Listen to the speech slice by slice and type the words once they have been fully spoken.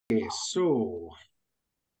Okay, so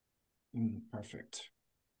perfect.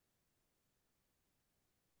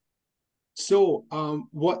 So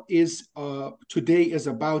what is today is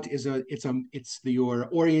about is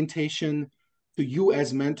your orientation to you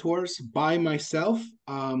as mentors by myself.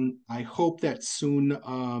 I hope that soon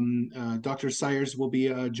Dr. Sayers will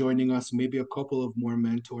be joining us, maybe a couple of more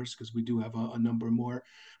mentors because we do have a number more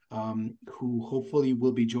who hopefully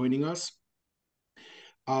will be joining us.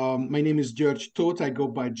 My name is Gyorgy Toth. I go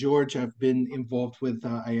by George. I've been involved with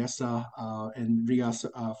IASA and RIAS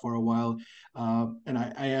for a while, and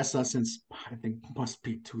IASA since I think must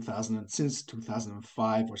be 2000 since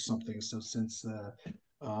 2005 or something. So since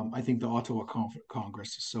I think the Ottawa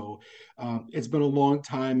Congress. So it's been a long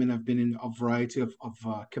time, and I've been in a variety of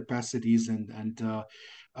capacities, I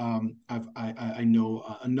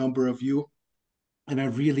know a number of you, and I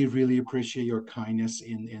really, really appreciate your kindness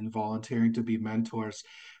in volunteering to be mentors.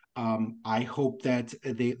 I hope that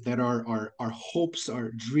our hopes,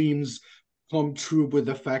 our dreams come true with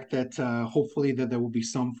the fact that hopefully that there will be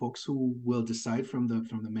some folks who will decide from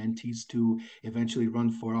the mentees to eventually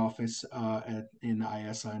run for office in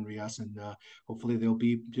IASA and RIAS, and hopefully they'll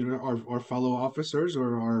be our fellow officers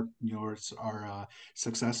or our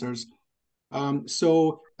successors.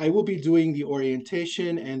 So I will be doing the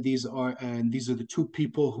orientation, and these are the two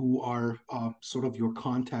people who are sort of your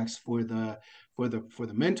contacts for the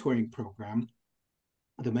mentoring program.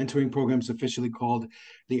 The mentoring program is officially called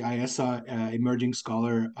the IASA Emerging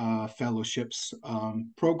Scholar Fellowships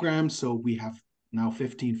Program. So we have now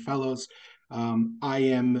 15 fellows. I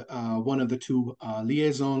am one of the two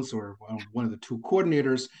liaisons, or one of the two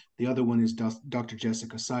coordinators. The other one is Dr.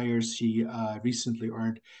 Jessica Sayers. She recently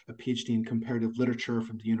earned a PhD in comparative literature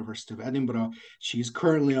from the University of Edinburgh. She's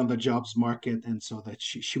currently on the jobs market, and so that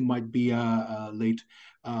she might be late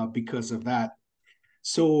because of that.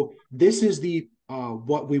 So this is the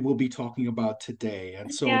what we will be talking about today.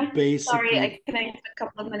 And so Yeah, sorry, basically, I connected a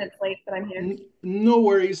couple of minutes late, but I'm here. no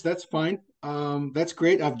worries, that's fine. That's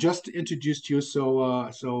great. I've just introduced you,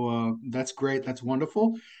 so that's great. That's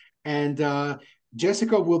wonderful. And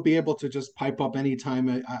Jessica will be able to just pipe up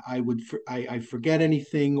anytime I forget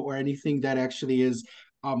anything or anything that actually is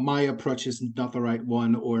my approach is not the right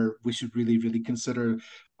one, or we should really, really consider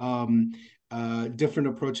um, different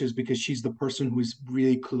approaches, because she's the person who is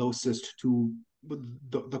really closest to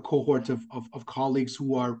the cohort of colleagues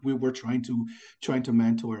who are we were trying to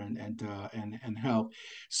mentor and help.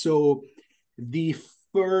 So the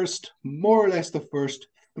more or less the first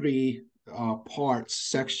three parts,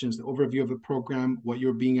 sections, the overview of the program, what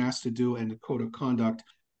you're being asked to do, and the code of conduct.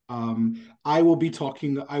 I will be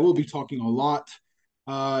talking. I will be talking a lot.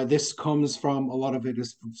 This comes from a lot of it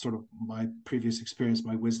is sort of my previous experience,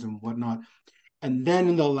 my wisdom, whatnot. And then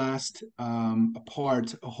in the last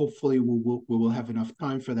part, hopefully we will have enough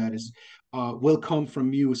time for that, is will come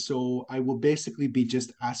from you. So I will basically be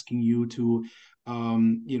just asking you to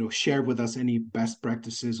share with us any best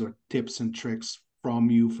practices or tips and tricks from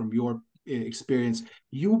you, from your experience.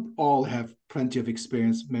 You all have plenty of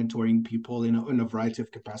experience mentoring people in a variety of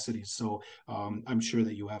capacities. So I'm sure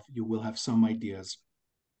that you will have some ideas.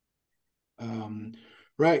 Um,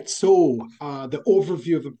 right. So the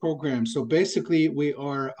overview of the program. So basically, we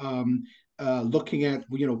are looking at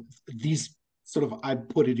these sort of, I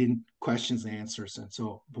put it in questions and answers. And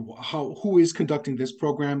so who is conducting this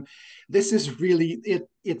program? This is really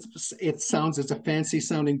it sounds, it's a fancy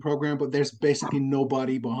sounding program, but there's basically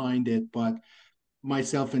nobody behind it but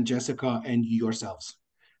myself and Jessica and yourselves.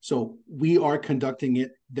 So we are conducting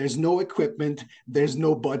it. There's no equipment. There's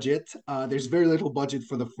no budget. There's very little budget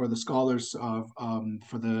for the scholars of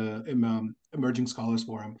for the emerging scholars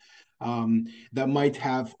forum. That might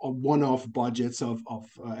have a one-off budgets of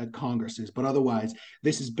at congresses, but otherwise,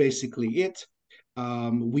 this is basically it.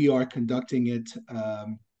 We are conducting it.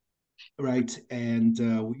 Right, and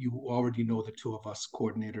you already know the two of us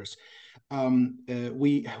coordinators.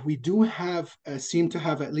 We do have seem to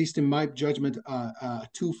have, at least in my judgment,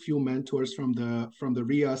 too few mentors from the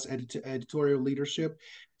RIAS editorial leadership.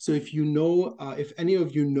 So if any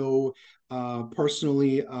of you know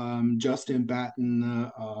personally, Justin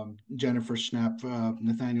Batten, Jennifer Schnapp,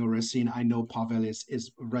 Nathaniel Racine, I know Pavel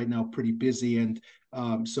is right now pretty busy, and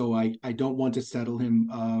so I don't want to settle him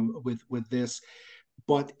with this.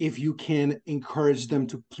 But if you can encourage them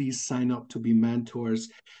to please sign up to be mentors.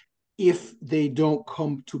 If they don't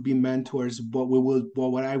come to be mentors,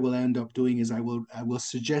 what I will end up doing is I will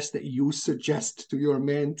suggest that you suggest to your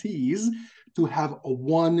mentees to have a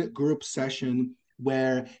one group session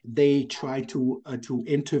where they try to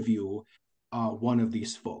interview one of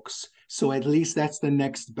these folks. So at least that's the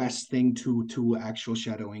next best thing to actual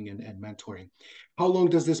shadowing and mentoring. how long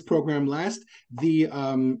does this program last? The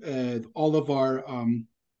all of our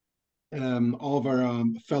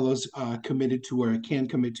fellows committed to or can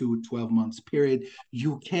commit to a 12 months period.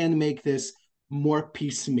 You can make this more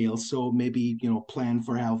piecemeal, so maybe plan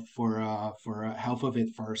for half of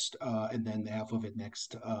it first, and then half of it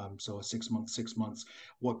next. So a 6 months, 6 months,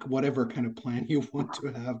 whatever kind of plan you want to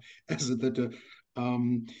have as the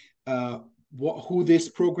um who this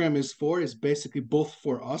program is for is basically both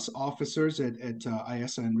for us officers at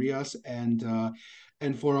IASA and RIAS,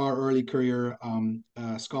 and for our early career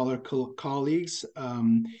scholar colleagues.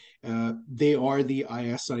 They are the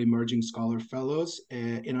IASA Emerging Scholar Fellows.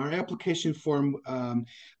 In our application form,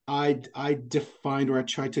 I defined, or I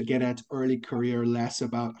tried to get at early career less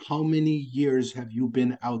about how many years have you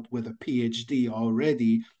been out with a PhD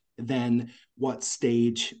already than what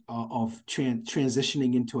stage of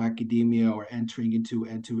transitioning into academia or entering into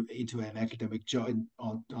an academic job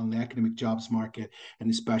on the academic jobs market,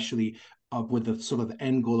 and especially with the sort of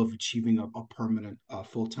end goal of achieving a permanent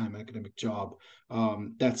full-time academic job.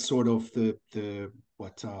 That's sort of the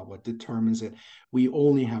what determines it. We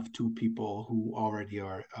only have two people who already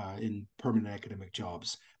are in permanent academic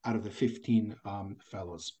jobs out of the 15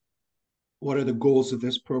 fellows. What are the goals of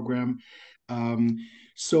this program? Um,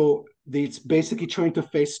 so it's basically trying to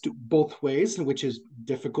face both ways, which is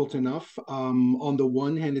difficult enough. On the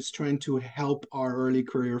one hand, it's trying to help our early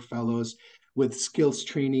career fellows with skills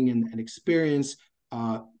training and experience,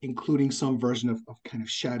 including some version of kind of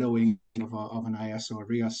shadowing of an IS or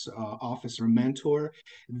RIAS officer mentor.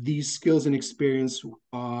 These skills and experience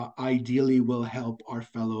ideally will help our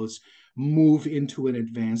fellows move into an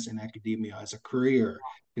advance in academia as a career,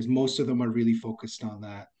 because most of them are really focused on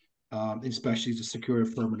that, especially to secure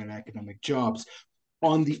permanent academic jobs.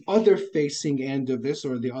 On the other facing end of this,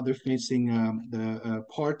 or the other facing the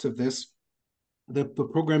part of this, the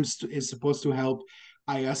program is supposed to help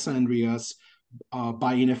IASA and RIAS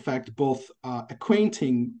by in effect both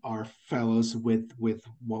acquainting our fellows with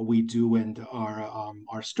what we do and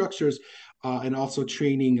our structures, and also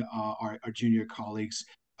training our junior colleagues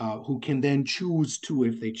who can then choose to,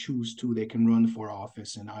 if they choose to, they can run for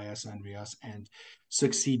office in IS and RIAS and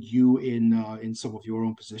succeed you in some of your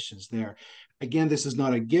own positions there. Again, this is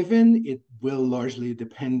not a given. It will largely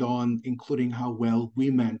depend on including how well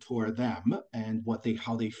we mentor them and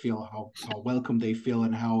how they feel, how welcome they feel,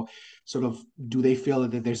 and how sort of do they feel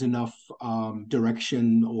that there's enough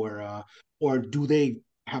direction, or do they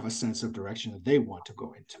have a sense of direction that they want to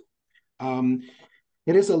go into.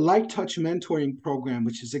 It is a light touch mentoring program,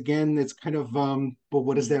 which is, again, it's kind of, but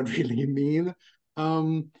what does that really mean?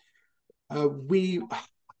 Um, we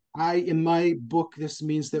in my book, this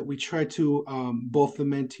means that we try to, both the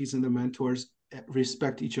mentees and the mentors,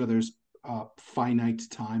 respect each other's finite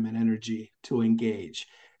time and energy to engage.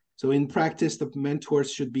 So in practice, the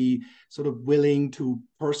mentors should be sort of willing to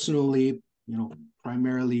personally,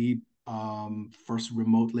 primarily, first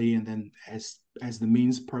remotely, and then as the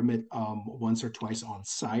means permit, once or twice on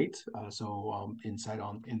site, so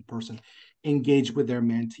in person, engage with their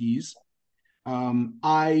mentees.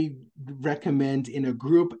 I recommend in a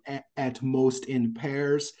group, at most in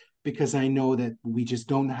pairs, because I know that we just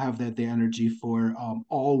don't have the energy for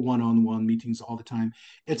all one-on-one meetings all the time.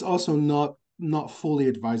 It's also not fully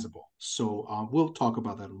advisable. So we'll talk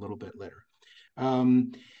about that a little bit later.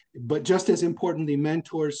 But just as importantly,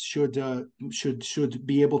 mentors should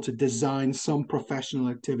be able to design some professional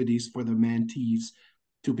activities for the mentees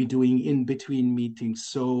to be doing in between meetings.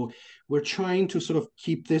 So we're trying to sort of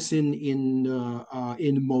keep this in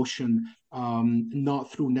motion,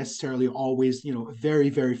 not through necessarily always, very,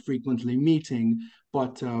 very frequently meeting,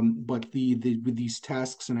 but with these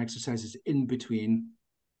tasks and exercises in between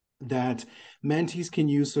that mentees can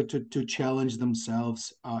use to challenge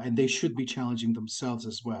themselves, and they should be challenging themselves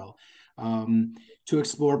as well, to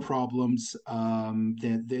explore problems,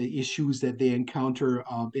 the issues that they encounter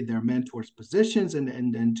in their mentors' positions,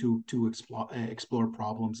 and to explore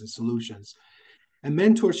problems and solutions. And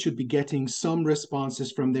mentors should be getting some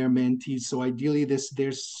responses from their mentees. So ideally,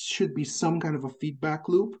 there should be some kind of a feedback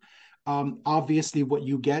loop. Obviously, what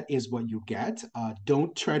you get is what you get.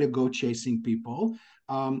 Don't try to go chasing people.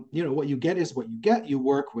 What you get is what you get. You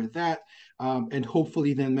work with that, and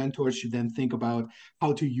hopefully, then mentors should then think about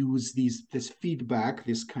how to use this feedback,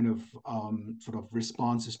 this kind of sort of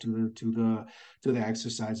responses to the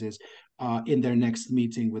exercises in their next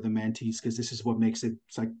meeting with the mentees, because this is what makes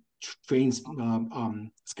it's like trains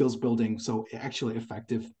skills building so actually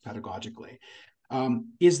effective pedagogically.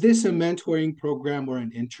 Is this a mentoring program or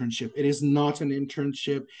an internship? It is not an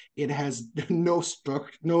internship. It has no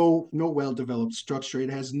structure, no well-developed structure. It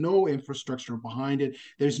has no infrastructure behind it.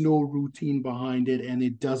 There's no routine behind it, and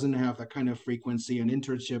it doesn't have that kind of frequency. An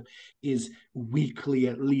internship is weekly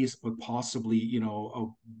at least, but possibly,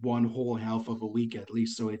 one whole half of a week at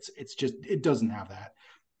least. So it's just it doesn't have that.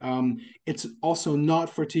 It's also not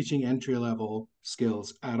for teaching entry level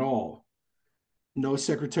skills at all. No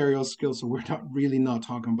secretarial skills, so we're not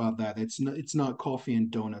talking about that. It's not coffee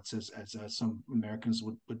and donuts as some Americans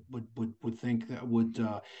would think that would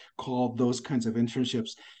call those kinds of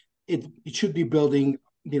internships. It should be building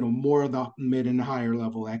more of the mid and higher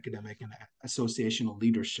level academic and associational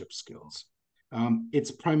leadership skills.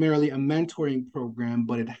 It's primarily a mentoring program,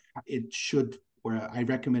 but it should, or I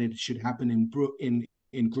recommend it should happen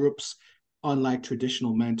in groups, unlike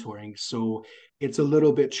traditional mentoring. So it's a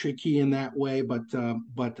little bit tricky in that way, but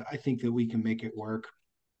I think that we can make it work.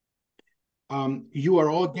 You are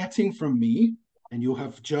all getting from me, and you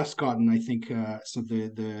have just gotten, I think, some of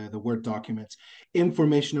the Word documents,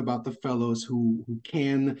 information about the fellows who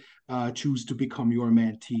can choose to become your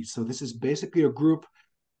mentees. So this is basically a group.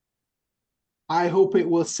 I hope it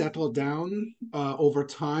will settle down over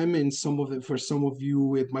time. And for some of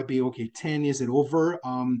you, it might be okay. 10, is it over?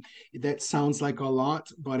 That sounds like a lot,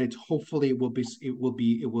 but hopefully it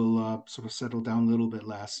will sort of settle down a little bit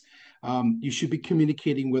less. You should be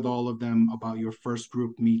communicating with all of them about your first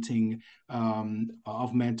group meeting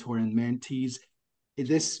of mentor and mentees.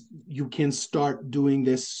 This You can start doing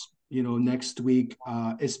this, next week,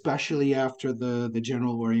 especially after the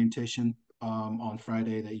general orientation on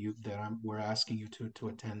Friday we're asking you to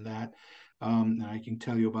attend that. And I can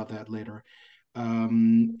tell you about that later.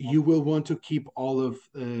 You will want to keep all of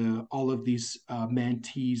these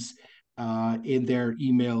mentees in their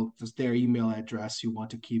email, just their email address. You want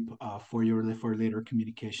to keep for later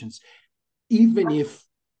communications, even if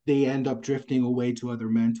they end up drifting away to other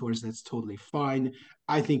mentors. That's totally fine.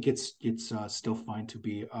 I think it's still fine to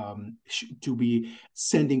be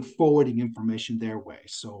sending forwarding information their way.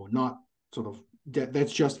 So not sort of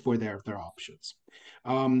that's just for their options.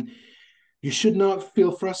 Um, you should not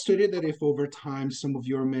feel frustrated that if over time some of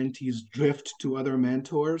your mentees drift to other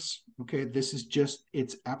mentors. Okay,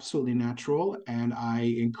 it's absolutely natural, and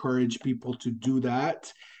I encourage people to do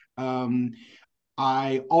that. Um,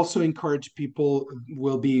 I also encourage people,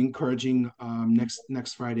 will be encouraging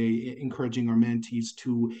next Friday, encouraging our mentees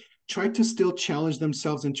to try to still challenge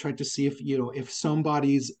themselves and try to see if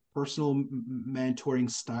somebody's personal mentoring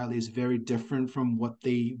style is very different from what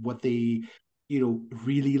they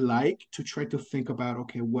really like, to try to think about,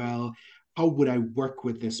 okay, well, how would I work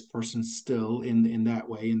with this person still in that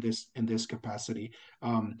way, in this capacity,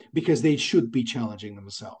 because they should be challenging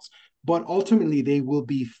themselves, but ultimately they will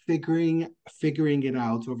be figuring it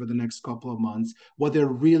out over the next couple of months, what they're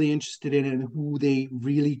really interested in and who they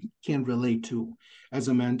really can relate to as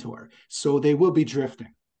a mentor. So they will be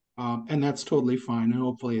drifting. And that's totally fine. And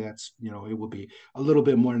hopefully it will be a little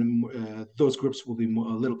bit more, those groups will be a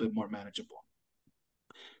little bit more manageable.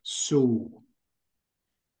 So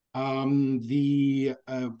the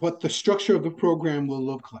what the structure of the program will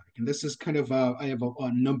look like, and this is kind of I have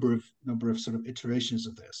a number of sort of iterations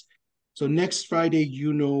of this. So next Friday,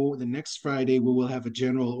 the next Friday we will have a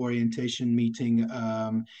general orientation meeting.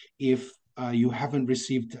 If you haven't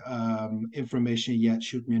received information yet,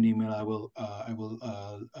 shoot me an email. I will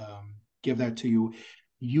give that to you.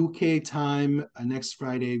 UK time next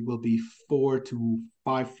Friday will be 4 to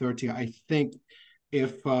 5:30. I think,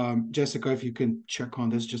 if Jessica, if you can check on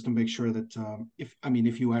this just to make sure that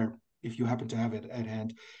if you happen to have it at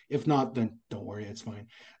hand. If not, then don't worry, it's fine.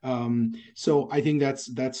 So I think that's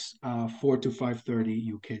 4 to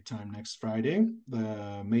 5:30 UK time next Friday,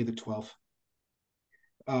 the May the 12th.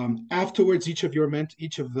 Afterwards, each of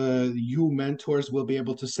the you mentors will be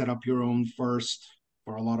able to set up your own first,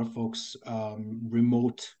 for a lot of folks,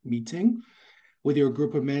 remote meeting with your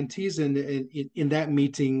group of mentees, and in that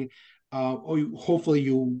meeting, or hopefully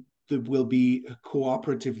you will be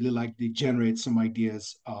cooperatively likely generate some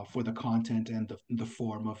ideas for the content and the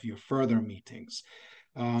form of your further meetings.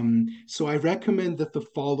 So I recommend that the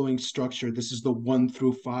following structure, this is the 1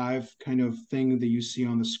 through 5 kind of thing that you see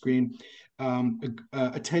on the screen.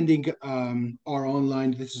 Attending our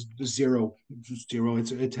online, this is zero,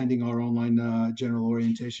 it's attending our online general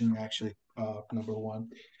orientation, actually, number one,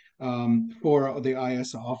 for the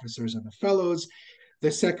IASA officers and the fellows.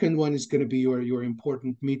 The second one is going to be your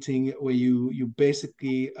important meeting, where you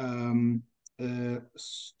basically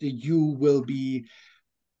you will be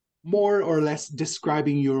more or less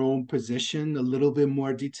describing your own position a little bit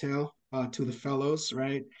more detail to the fellows,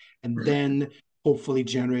 right? And then hopefully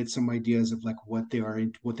generate some ideas of like what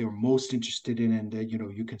they're most interested in, and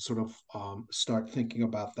you can sort of start thinking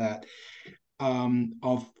about that,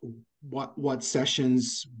 of what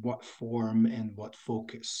sessions, what form, and what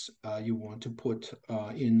focus you want to put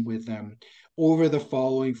in with them over the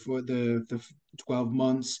following for the 12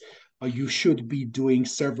 months. You should be doing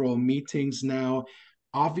several meetings now.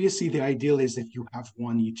 Obviously, the ideal is if you have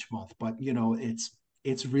one each month, but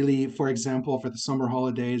it's really, for example, for the summer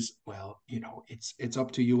holidays, well, it's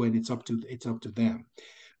up to you, and it's up to them.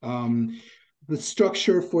 um, the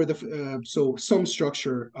structure for the so some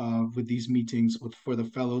structure with these meetings for the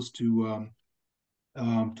fellows to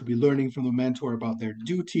be learning from the mentor about their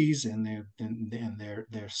duties and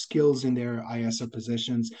their skills in their IASA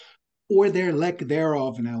positions, or their lack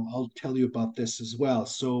thereof, and I'll tell you about this as well.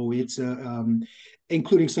 So it's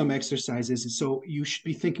including some exercises. So you should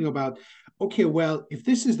be thinking about, okay, well, if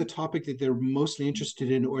this is the topic that they're mostly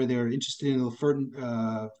interested in, or they're interested in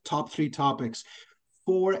the top three topics,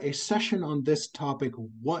 for a session on this topic,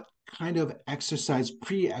 what kind of exercise,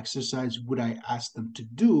 pre-exercise, would I ask them to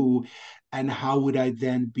do, and how would I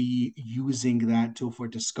then be using that tool for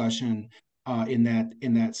discussion in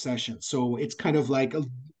that session? So it's kind of like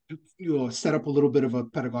set up a little bit of a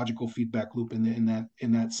pedagogical feedback loop in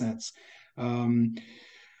that sense. Um,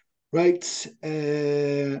 right?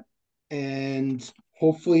 And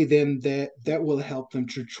hopefully then that will help them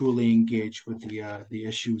to truly engage with the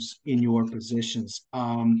issues in your positions.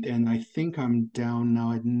 And I think I'm down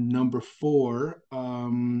now at number 4.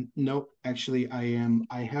 No, actually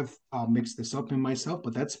I have mixed this up in myself,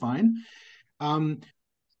 but that's fine. Um,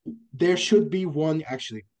 there should be one,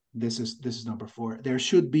 actually, this is number 4. There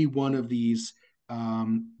should be one of these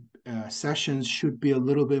sessions should be a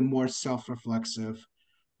little bit more self-reflexive.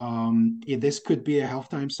 This could be a health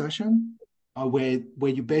time session, where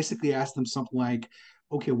you basically ask them something like,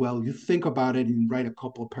 okay, well, you think about it and write a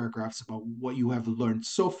couple of paragraphs about what you have learned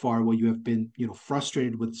so far, what you have been,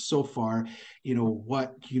 frustrated with so far.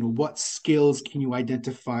 What skills can you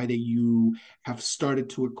identify that you have started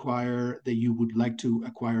to acquire, that you would like to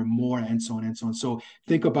acquire more, and so on and so on. So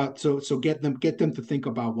think about, so get them to think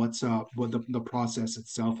about what the process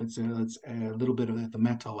itself. It's a little bit at the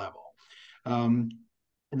mental level. Um,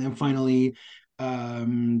 and then finally,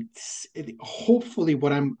 hopefully,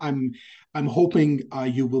 what I'm hoping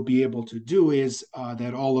you will be able to do is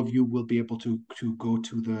that all of you will be able to go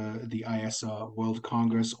to the IASA World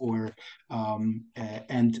Congress, or and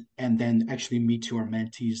then actually meet your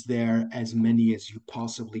mentees there, as many as you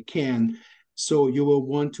possibly can. So you will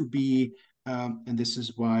want to be, and this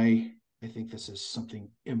is why I think this is something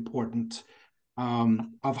important,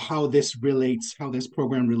 of how this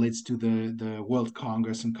program relates to the World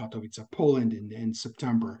Congress in Katowice, Poland, in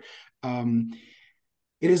September. Um,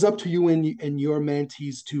 it is up to you and your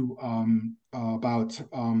mentees to about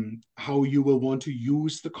how you will want to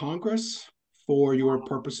use the Congress for your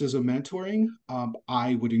purposes of mentoring.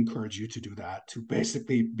 I would encourage you to do that, to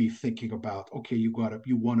basically be thinking about, okay, you want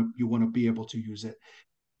to be able to use it.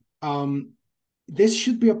 Um, this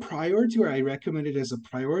should be a priority, or I recommend it as a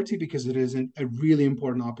priority, because it is a really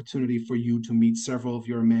important opportunity for you to meet several of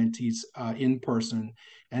your mentees in person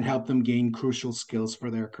and help them gain crucial skills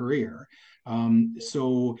for their career.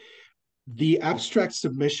 So the abstract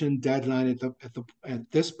submission deadline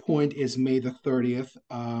at this point is May the 30th.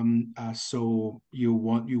 So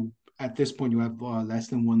you at this point you have less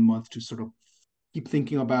than 1 month to sort of keep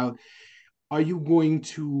thinking about, are you going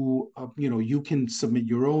to you can submit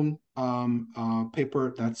your own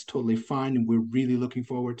paper. That's totally fine, and we're really looking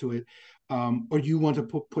forward to it. Or you want to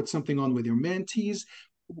put something on with your mentees?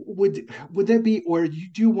 Would that be, or do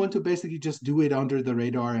you want to basically just do it under the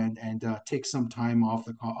radar, and take some time off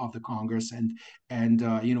the Congress, and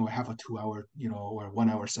have a 2 hour or 1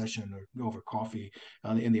 hour session, or over coffee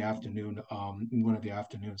in the afternoon, in one of the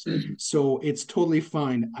afternoons? So it's totally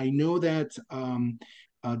fine. I know that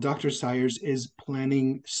Dr. Sayers is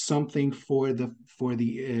planning something for the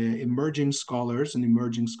emerging scholars and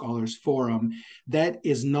emerging scholars forum that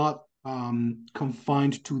is not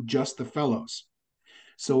confined to just the fellows.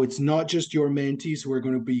 So it's not just your mentees who are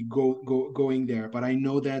going to be going there, but I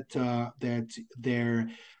know that their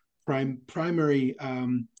primary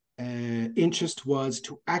interest was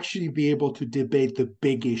to actually be able to debate the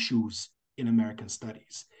big issues in American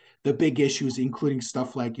studies. The big issues, including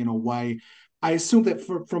stuff like, why, I assume that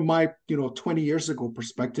from my 20 years ago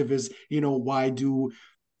perspective, is, why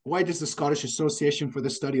does the Scottish Association for the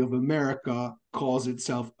Study of America calls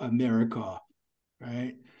itself America,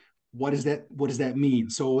 right? What does that mean?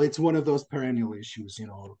 So it's one of those perennial issues,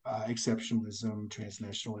 exceptionalism,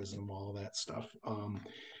 transnationalism, all of that stuff.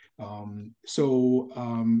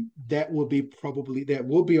 That will be probably that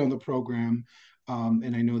will be on the program,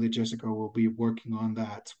 and I know that Jessica will be working on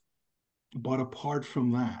that. But apart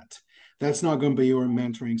from that, that's not going to be your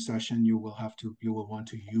mentoring session. You will want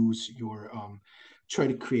to use your try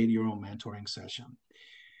to create your own mentoring session.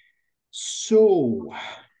 So,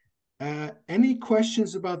 any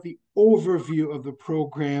questions about the overview of the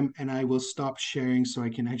program? And I will stop sharing so I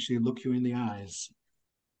can actually look you in the eyes.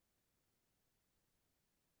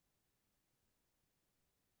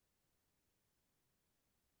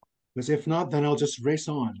 Because if not, then I'll just race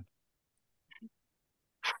on.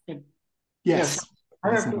 Yes, Yes. I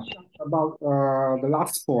have Yes. a question about the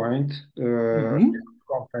last point, Mm-hmm.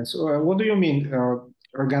 conference. What do you mean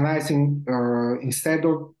organizing instead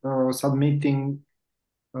of submitting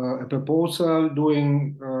a proposal,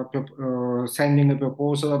 sending a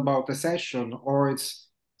proposal about a session, or it's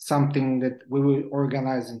something that we will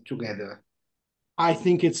organize it together? I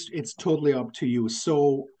think it's totally up to you.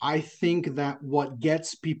 So I think that what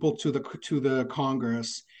gets people to the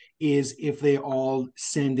Congress is if they all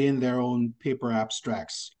send in their own paper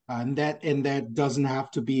abstracts, and that doesn't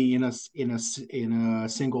have to be in a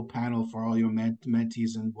single panel for all your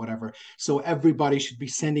mentees and whatever. So everybody should be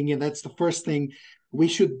sending in. That's the first thing. We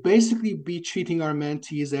should basically be treating our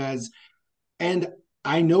mentees as, and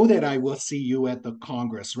I know that I will see you at the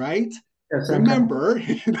Congress, right? Yes, I'm coming. Remember,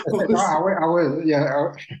 Yes, no, I will,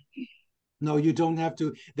 yeah. no, you don't have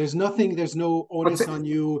to. There's no But onus on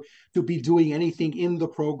you to be doing anything in the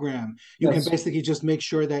program. You can yes, basically just make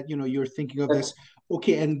sure that you're thinking of yes, this.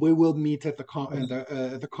 Okay, and we will meet at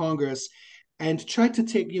yes, the Congress, and try to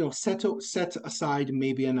take set aside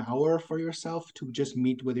maybe an hour for yourself to just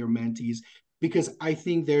meet with your mentees, because I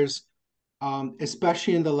think there's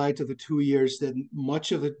especially in the light of the 2 years that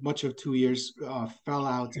much of 2 years fell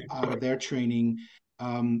out of their training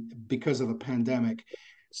because of the pandemic.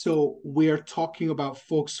 So we're talking about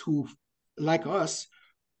folks who, like us,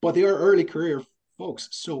 but they are early career folks.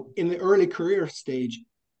 So in the early career stage,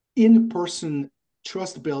 in-person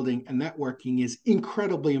trust building and networking is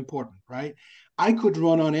incredibly important, right? I could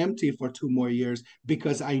run on empty for 2 more years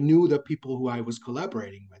because I knew the people who I was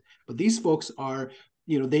collaborating with. But these folks are,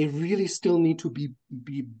 they really still need to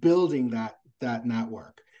be building that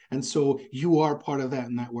network. And so you are part of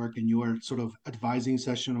that network, and you are sort of advising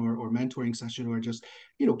session or mentoring session, or just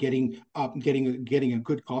getting a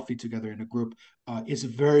good coffee together in a group is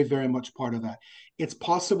very, very much part of that. It's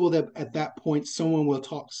possible that at that point someone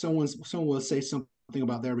will say something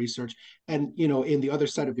about their research, and in the other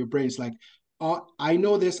side of your brain is like, I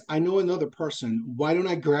know this, I know another person, why don't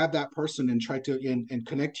I grab that person and try to and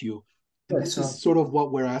connect you? And yes. this is sort of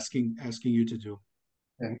what we're asking you to do.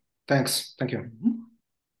 Yeah. Thanks. Thank you. Mm-hmm.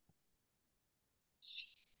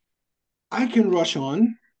 I can rush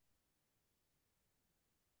on.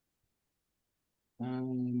 Let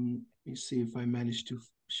me see if I manage to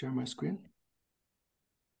share my screen.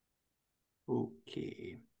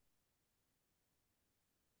 Okay.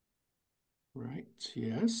 Right.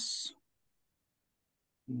 Yes.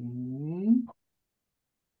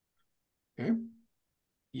 Okay.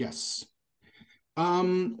 Yes.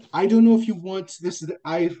 I don't know if you want this.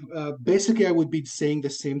 I've basically I would be saying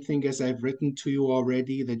the same thing as I've written to you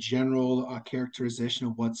already. The general characterization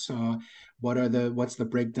of what's the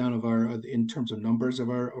breakdown of our in terms of numbers of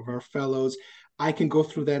our fellows. I can go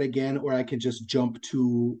through that again, or I can just jump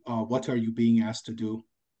to what are you being asked to do.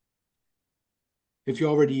 If you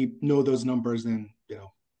already know those numbers, then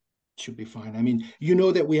should be fine. I mean,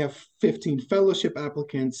 that we have 15 fellowship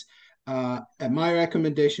applicants. At my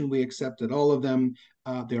recommendation, we accepted all of them.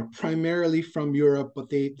 They're primarily from Europe, but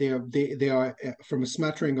they are from a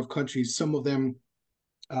smattering of countries. Some of them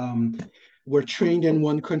um, were trained in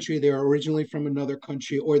one country. They are originally from another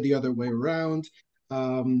country, or the other way around.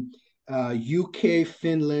 Um, UK,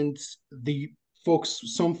 Finland,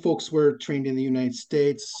 some folks were trained in the United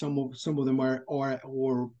States. Some of them are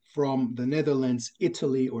or from the Netherlands,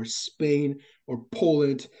 Italy, or Spain, or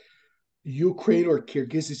Poland, Ukraine, or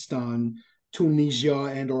Kyrgyzstan, Tunisia,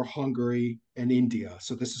 and or Hungary and India.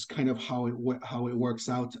 So this is kind of how it works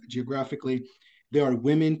out geographically. There are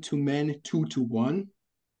women to men 2 to 1.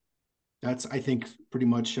 That's, I think, pretty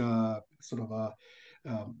much sort of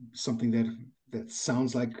something that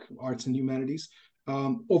sounds like arts and humanities.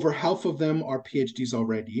 Over half of them are PhDs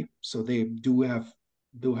already, so they do have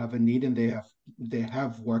a need, and they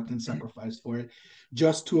have worked and sacrificed for it.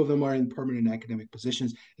 Just 2 of them are in permanent academic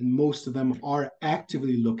positions, and most of them are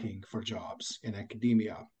actively looking for jobs in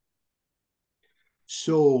academia.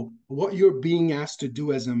 So, what you're being asked to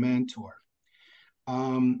do as a mentor,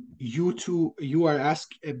 you are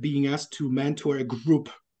being asked to mentor a group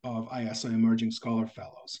of IASA Emerging Scholar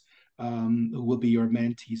Fellows. who will be your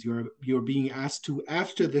mentees. You're being asked to,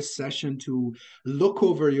 after this session, to look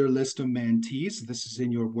over your list of mentees. This is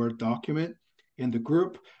in your Word document in the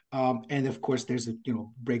group. And of course, there's a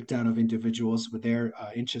breakdown of individuals with their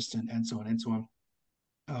interests and so on and so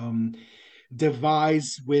on.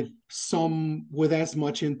 Devise with as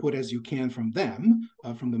much input as you can from them,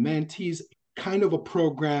 from the mentees, kind of a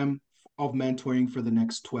program of mentoring for the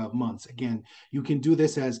next 12 months. Again, you can do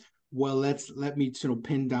this as well. Let me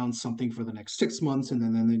pin down something for the next 6 months, and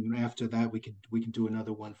then after that we can do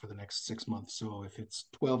another one for the next 6 months. So if it's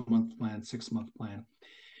 12-month plan, 6-month plan,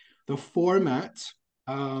 the format.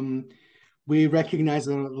 We recognize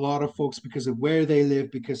that a lot of folks, because of where they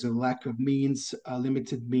live, because of lack of means,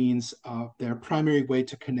 limited means, their primary way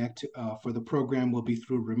to connect for the program will be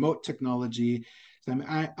through remote technology. So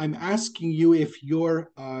I'm asking you if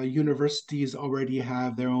your universities already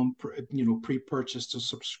have their own, pre-purchased or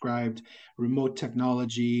subscribed remote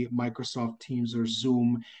technology, Microsoft Teams or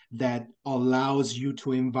Zoom, that allows you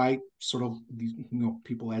to invite sort of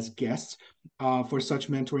people as guests for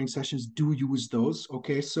such mentoring sessions. Do use those.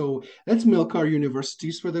 Okay, so let's milk our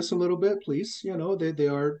universities for this a little bit, please. They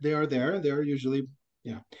are there. They're usually,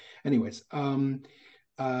 yeah. Anyways,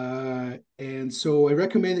 and so I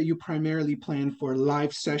recommend that you primarily plan for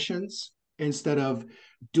live sessions instead of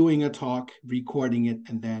doing a talk, recording it,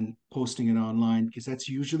 and then posting it online, because that's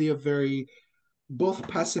usually a very both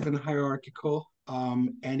passive and hierarchical,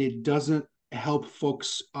 and it doesn't help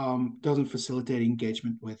folks, doesn't facilitate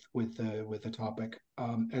engagement with the topic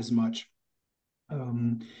as much.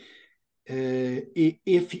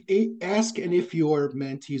 If ask, and if your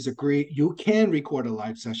mentees agree, you can record a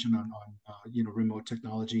live session on remote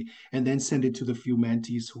technology, and then send it to the few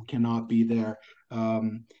mentees who cannot be there.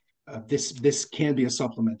 This can be a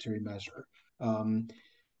supplementary measure.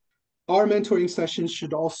 Our mentoring sessions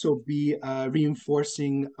should also be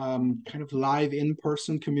reinforcing kind of live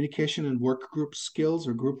in-person communication and work group skills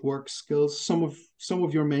or group work skills. Some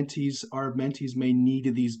of your mentees may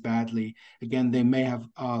need these badly. Again, they may have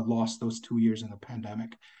lost those 2 years in the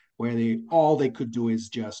pandemic, where all they could do is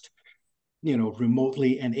just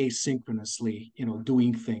remotely and asynchronously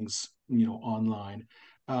doing things online.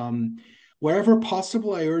 Wherever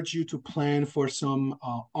possible, I urge you to plan for some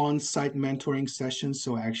on-site mentoring sessions,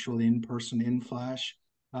 so actually in-person, in Flash,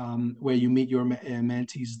 where you meet your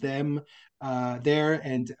mentees there,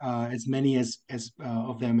 and as many as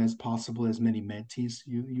of them as possible, as many mentees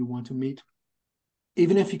you want to meet.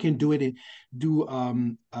 Even if you can do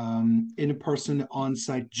in person,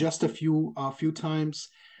 on-site, just a few times,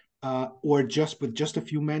 or just with just a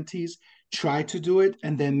few mentees, try to do it,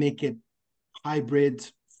 and then make it hybrid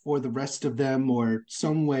for the rest of them, or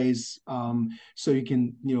some ways, so you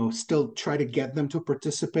can still try to get them to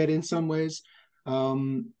participate in some ways,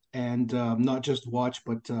 and not just watch,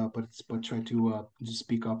 but try to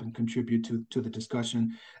speak up and contribute to the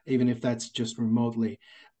discussion, even if that's just remotely.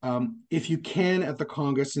 If you can, at the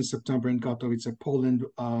Congress in September in Katowice, Poland,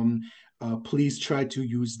 please try to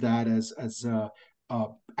use that as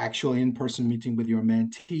actual in-person meeting with your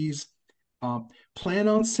mentees. Plan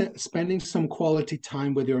on spending some quality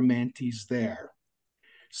time with your mentees there.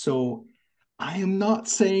 So I'm not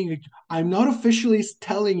officially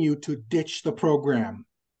telling you to ditch the program,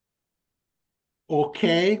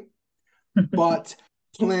 okay? But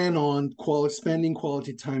plan on spending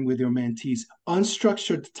quality time with your mentees.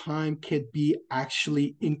 Unstructured time could be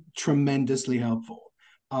actually tremendously helpful.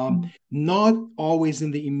 Not always in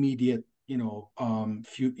the immediate here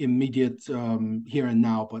and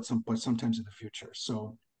now, but sometimes in the future.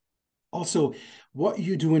 So also, what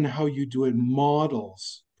you do and how you do it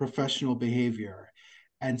models professional behavior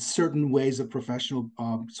and certain ways of professional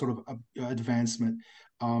sort of advancement.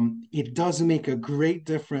 It does make a great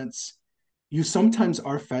difference. You sometimes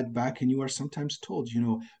are fed back, and you are sometimes told,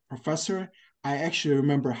 Professor, I actually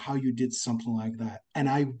remember how you did something like that, and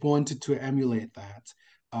I wanted to emulate that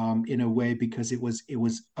in a way, because it was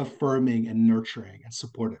affirming and nurturing and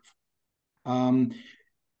supportive.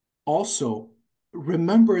 Also,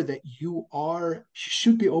 remember that you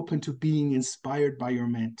should be open to being inspired by your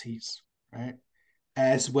mentees, right?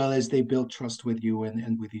 As well as they build trust with you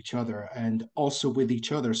and with each other, and also with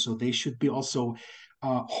each other. So they should be also,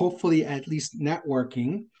 hopefully, at least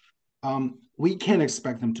networking. We can't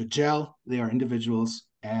expect them to gel. They are individuals,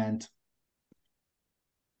 and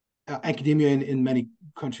academia in many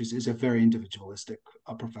countries is a very individualistic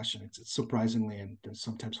profession. It's surprisingly and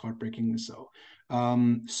sometimes heartbreakingly so.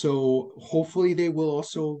 So hopefully they will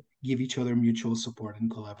also give each other mutual support and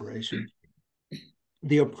collaboration.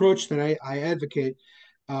 The approach that I advocate,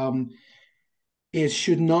 It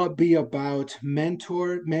should not be about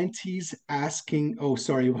mentees asking, oh,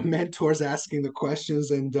 sorry, mentors asking the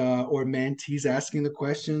questions and or mentees asking the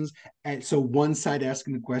questions. And so one side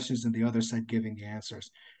asking the questions and the other side giving the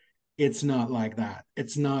answers. It's not like that.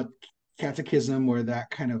 It's not catechism or that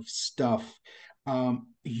kind of stuff.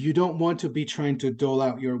 You don't want to be trying to dole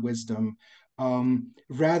out your wisdom.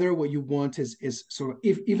 Rather, what you want is sort of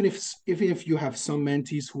even if you have some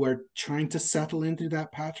mentees who are trying to settle into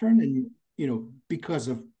that pattern, and because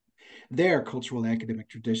of their cultural academic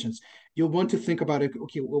traditions, you'll want to think about it.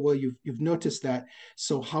 Okay, well, you've noticed that,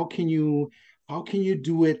 so how can you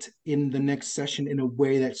do it in the next session in a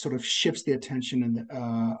way that sort of shifts the attention and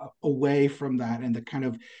away from that, and that kind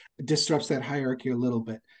of disrupts that hierarchy a little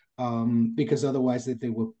bit, because otherwise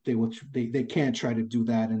they can't try to do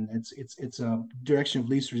that, and it's a direction of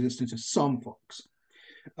least resistance to some folks.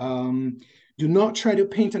 um, do not try to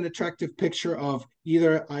paint an attractive picture of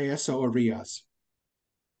either IASA or RIAS.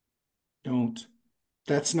 Don't.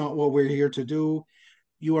 That's not what we're here to do.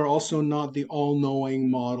 You are also not the all-knowing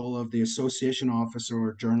model of the association officer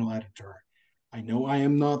or journal editor. I know I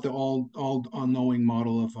am not the all-knowing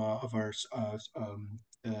model of our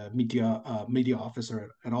media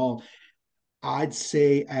officer at all. I'd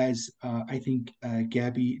say, as I think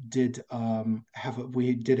Gabby did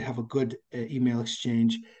we did have a good email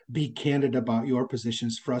exchange. Be candid about your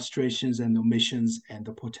positions, frustrations, and omissions, and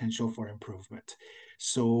the potential for improvement.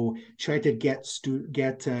 So try to get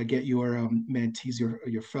your mentees,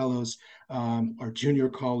 your fellows, our junior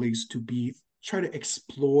colleagues to try to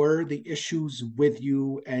explore the issues with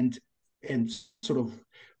you, and sort of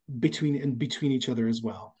between each other as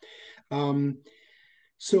well. Um,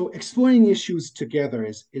 so exploring issues together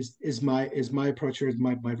is my approach, or is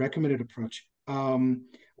my recommended approach.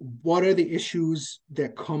 What are the issues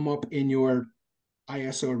that come up in your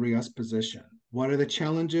ISO RIAS position? What are the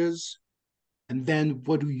challenges? And then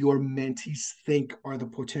what do your mentees think are the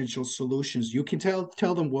potential solutions? You can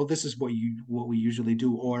tell them, well, this is what we usually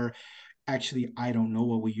do, or actually, I don't know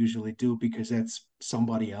what we usually do because that's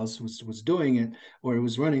somebody else was doing it, or it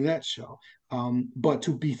was running that show. But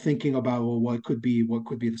to be thinking about, well, what could be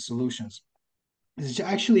the solutions. It's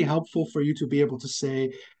actually helpful for you to be able to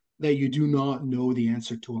say that you do not know the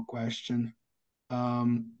answer to a question,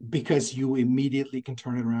 because you immediately can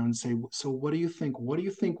turn it around and say, so what do you think? What do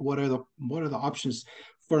you think? What are the options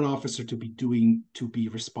for an officer to be doing, to be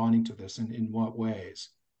responding to this, and in what ways?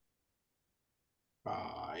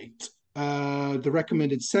 Right. The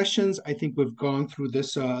recommended sessions, I think we've gone through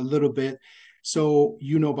this a little bit. So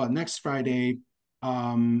about next Friday.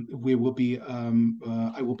 I will be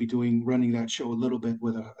running that show a little bit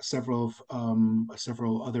with several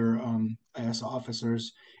other IASA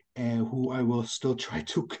officers, who I will still try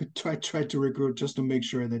to try to recruit, just to make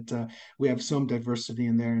sure that we have some diversity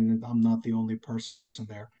in there, and I'm not the only person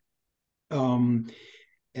there. And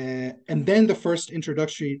then the first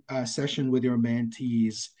introductory session with your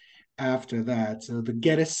mentees after that, so to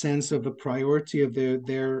get a sense of the priority of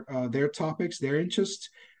their topics, their interests.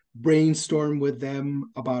 Brainstorm with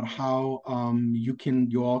them about how you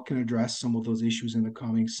all can address some of those issues in the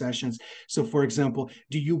coming sessions. So, for example,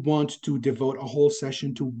 do you want to devote a whole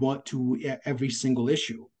session to every single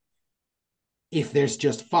issue? If there's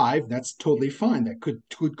just five, that's totally fine. That could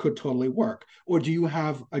totally work. Or do you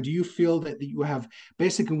feel that you have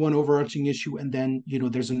basically one overarching issue, and then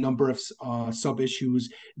there's a number of sub issues?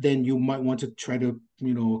 Then you might want to try to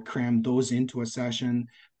cram those into a session.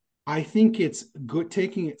 I think it's good.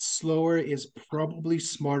 Taking it slower is probably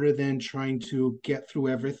smarter than trying to get through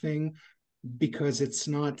everything, because it's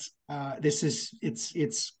not. This is it's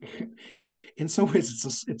in some ways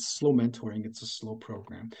it's slow mentoring. It's a slow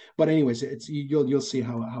program. But anyways, you'll see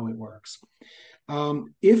how it works.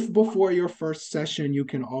 If before your first session you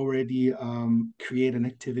can already create an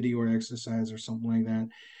activity or exercise or something like that,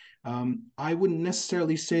 I wouldn't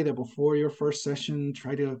necessarily say that before your first session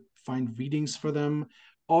try to find readings for them.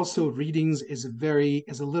 Also, readings is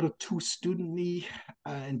a little too student-y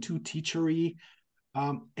and too teachery.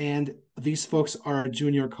 And these folks are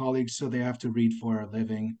junior colleagues, so they have to read for a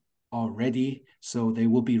living already. So they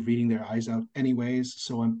will be reading their eyes out anyways.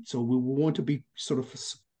 So we want to be sort of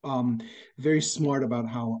very smart about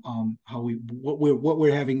what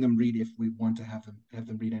we're having them read, if we want to have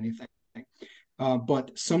them read anything.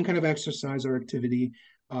 But some kind of exercise or activity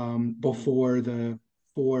before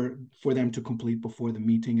for them to complete before the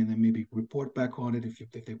meeting, and then maybe report back on it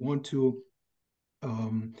if they want to.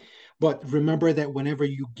 But remember that whenever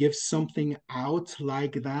you give something out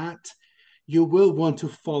like that, you will want to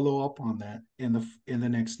follow up on that in the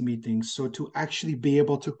next meeting. So to actually be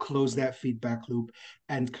able to close that feedback loop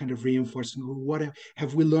and kind of reinforce what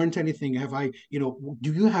have we learned anything? Have I,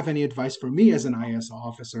 do you have any advice for me as an IASA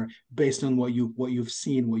officer based on what you've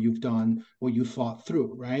seen, what you've done, what you thought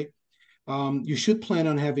through, right? You should plan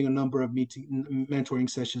on having a number of mentoring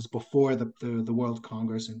sessions before the World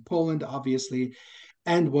Congress in Poland, obviously,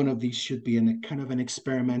 and one of these should be in a kind of an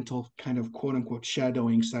experimental kind of quote unquote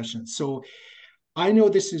shadowing session. So I know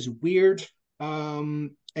this is weird, and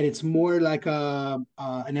it's more like an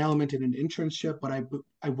element in an internship, but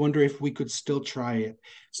I wonder if we could still try it.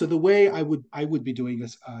 So the way I would be doing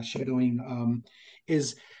this shadowing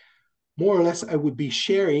is more or less I would be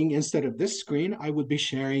sharing, instead of this screen, I would be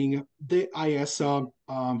sharing the IASA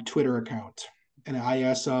Twitter account and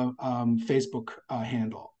IASA Facebook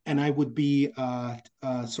handle. And I would be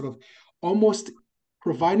sort of almost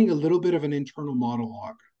providing a little bit of an internal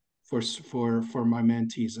monologue for my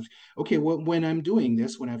mentees of, okay, well, when I'm doing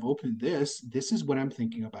this, when I've opened this is what I'm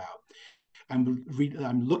thinking about. I'm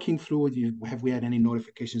looking through it. Have we had any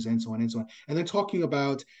notifications, and so on and so on, and then talking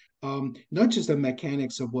about not just the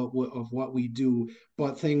mechanics of what we do,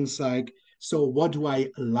 but things like, so what do I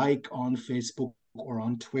like on Facebook or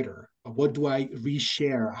on Twitter? What do I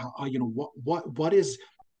reshare? What is?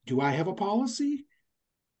 Do I have a policy?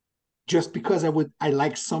 Just because I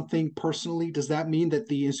like something personally, does that mean that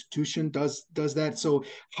the institution does that? So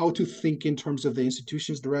how to think in terms of the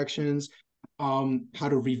institution's directions, how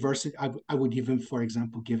to reverse it. I would even, for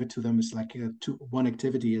example, give it to them as like one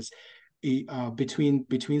activity is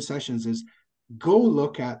between sessions is go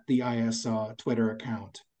look at the IASA Twitter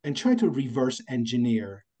account and try to reverse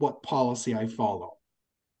engineer what policy I follow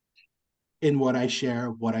in what I share,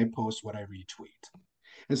 what I post, what I retweet.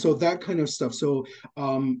 And so that kind of stuff. So,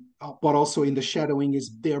 but also in the shadowing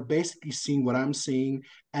is they're basically seeing what I'm seeing,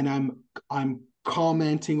 and I'm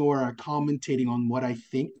commenting or commentating on what I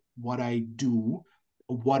think, what I do,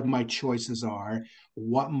 what my choices are,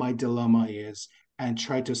 what my dilemma is, and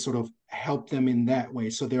try to sort of help them in that way.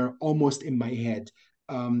 So they're almost in my head,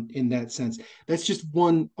 in that sense. That's just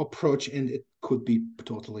one approach, and it could be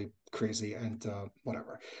totally crazy and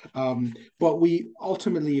whatever. But we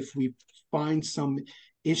ultimately, if we find some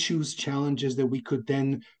issues, challenges that we could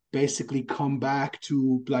then basically come back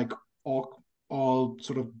to, like all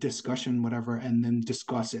sort of discussion, whatever, and then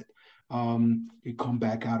discuss it. You come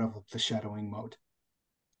back out of the shadowing mode.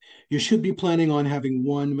 You should be planning on having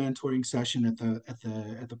one mentoring session at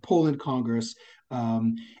the Poland Congress,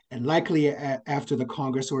 and likely after the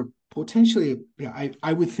Congress, or potentially, yeah,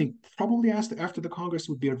 I would think probably after the Congress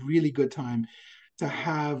would be a really good time to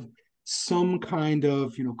have some kind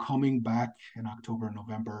of, coming back in October,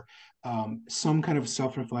 November, some kind of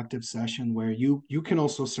self-reflective session where you can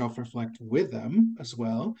also self-reflect with them as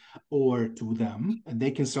well, or to them, and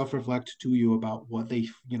they can self-reflect to you about what they,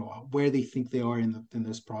 where they think they are in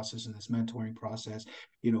this process, in this mentoring process,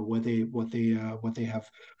 what they have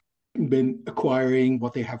been acquiring,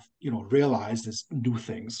 what they have, realized as new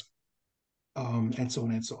things, and so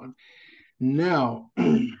on and so on. Now,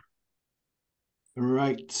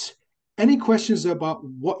 right. Any questions about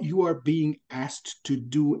what you are being asked to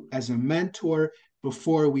do as a mentor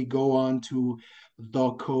before we go on to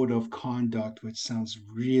the code of conduct, which sounds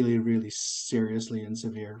really, really seriously and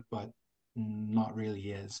severe, but not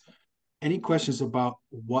really is. Any questions about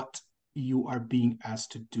what you are being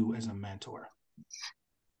asked to do as a mentor?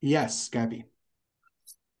 Yes, Gabby.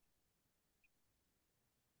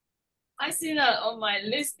 I see that on my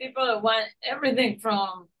list, people want everything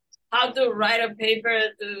from how to write a paper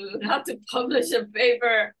to how to publish a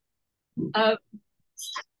paper.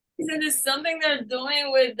 Isn't this something they're doing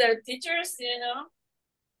with their teachers,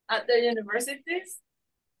 at the universities?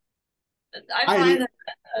 I find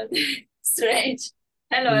that strange.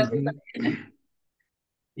 Hello, everybody.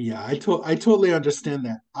 Yeah, I totally understand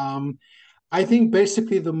that. I think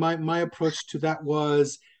basically my approach to that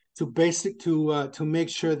was to make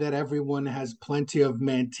sure that everyone has plenty of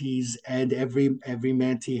mentees, and every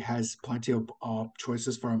mentee has plenty of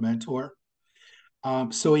choices for a mentor.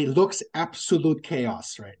 So it looks absolute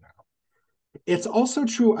chaos right now. It's also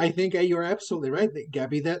true, I think, you're absolutely right,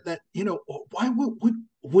 Gabby, that why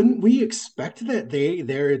wouldn't we expect that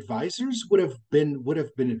their advisors would have been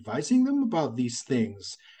advising them about these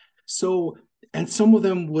things? So, and some of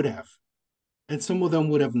them would have, and some of them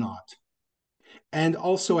would have not. And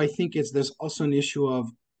also, I think there's also an issue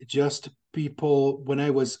of just people. When I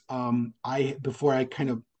was I before I kind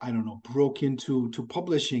of, I don't know, broke into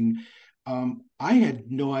publishing, I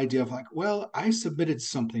had no idea of, like, well, I submitted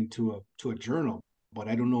something to a journal, but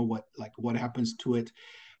I don't know what happens to it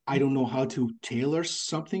I don't know how to tailor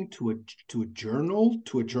something to a journal,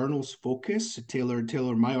 to a journal's focus,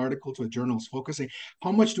 tailor my article to a journal's focus.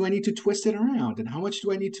 How much do I need to twist it around, and how much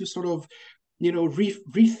do I need to sort of,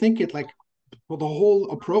 rethink it, like for the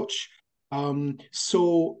whole approach.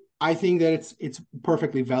 So I think that it's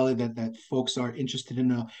perfectly valid that folks are interested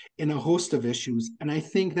in a host of issues, and I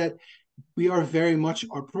think that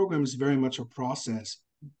our program is very much a process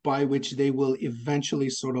by which they will eventually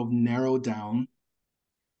sort of narrow down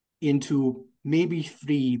into maybe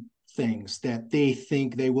three things that they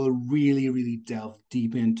think they will really, really delve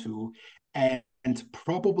deep into. And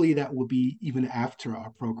probably that will be even after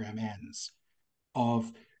our program ends,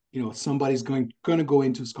 of somebody's going to go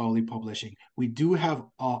into scholarly publishing. We do have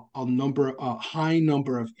a high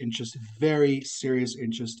number of interest, very serious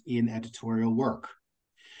interest in editorial work.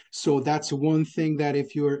 So that's one thing that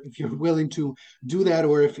if you're willing to do that,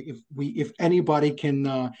 or if anybody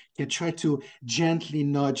can try to gently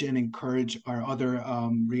nudge and encourage our other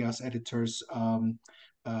Rias editors, was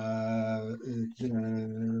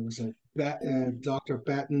it Dr.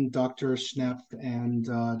 Batten, Dr. Schnapp, and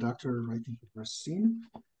Dr. I think Racine,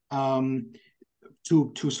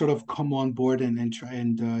 to sort of come on board and try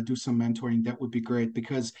and do some mentoring. That would be great,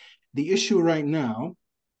 because the issue right now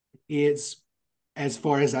is, as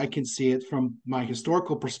far as I can see it from my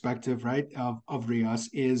historical perspective, right, of Rias,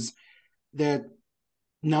 is that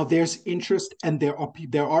now there's interest, and there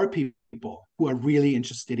are people who are really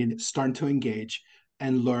interested in starting to engage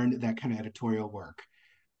and learn that kind of editorial work.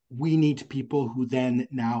 We need people who then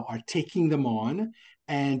now are taking them on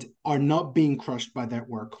and are not being crushed by that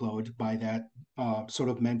workload, by that sort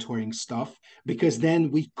of mentoring stuff, because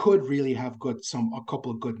then we could really have a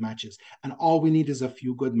couple of good matches, and all we need is a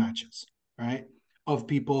few good matches, right, of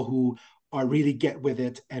people who are really get with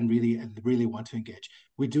it and really want to engage.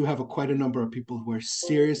 We do have quite a number of people who are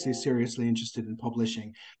seriously interested in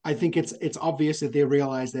publishing. I think it's obvious that they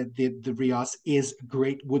realize that the Rias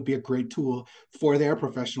would be a great tool for their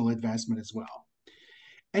professional advancement as well.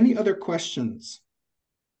 Any other questions?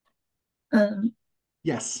 Um,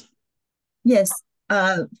 Yes. yes.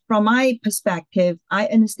 From my perspective, I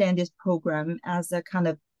understand this program as a kind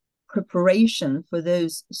of preparation for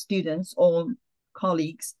those students or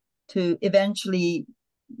colleagues to eventually,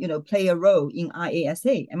 play a role in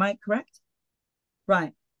IASA. Am I correct?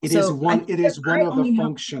 Right. It is one of the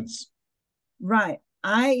functions. Right.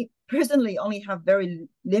 I personally only have very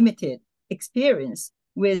limited experience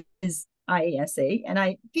with IASA, and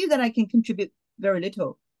I feel that I can contribute very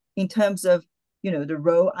little in terms of, the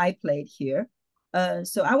role I played here.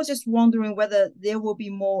 So I was just wondering whether there will be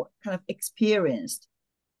more kind of experienced,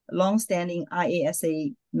 long-standing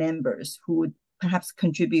IASA members who would perhaps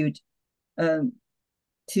contribute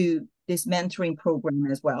to this mentoring program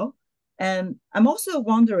as well. And I'm also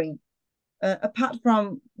wondering, apart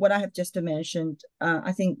from what I have just mentioned,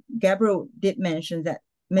 I think Gabriel did mention that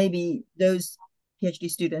maybe those PhD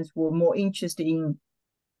students were more interested in,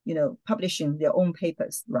 publishing their own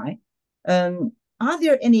papers, right? Are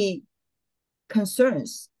there any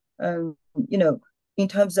concerns, in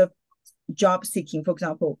terms of job seeking? For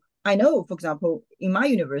example, I know, in my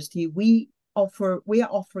university, we are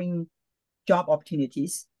offering job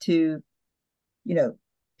opportunities to,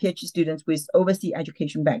 PhD students with overseas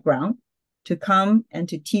education background to come and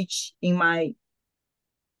to teach in my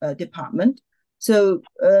department. So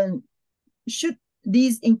should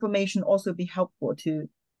these information also be helpful to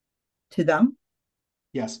them?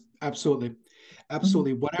 Yes, absolutely.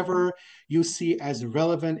 Absolutely. Mm-hmm. Whatever you see as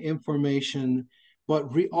relevant information, but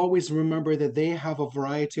always remember that they have a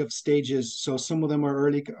variety of stages. So some of them are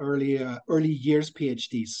early years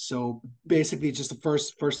PhDs. So basically just the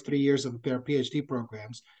first 3 years of their PhD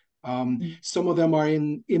programs. Some of them are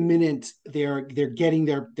imminent. They're getting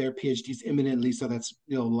their PhDs imminently. So that's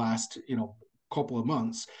last couple of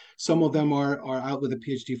months. Some of them are out with a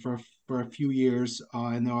PhD for a few years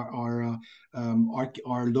and are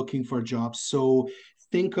looking for jobs. So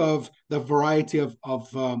think of the variety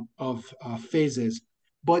of phases,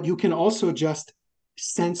 but you can also just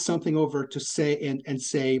send something over to say and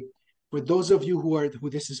say, for those of you who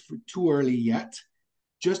this is too early yet,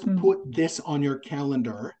 just put this on your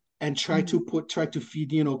calendar and try to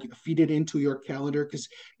feed it into your calendar, because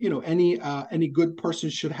any good person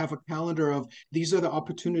should have a calendar of these are the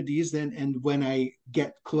opportunities, and when I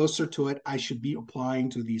get closer to it, I should be applying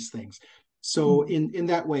to these things. So in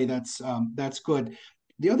that way, that's good.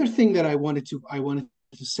 The other thing that I wanted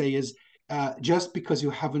to say is, just because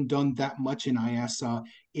you haven't done that much in IASA,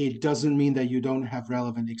 it doesn't mean that you don't have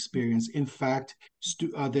relevant experience. In fact,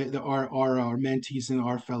 our mentees and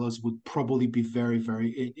our fellows would probably be very,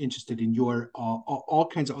 very interested in your all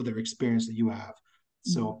kinds of other experience that you have.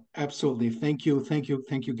 So absolutely. Thank you. Thank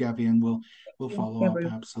you, Gabby. And we'll follow up.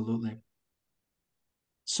 Gabriel. Absolutely.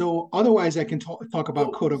 So otherwise I can talk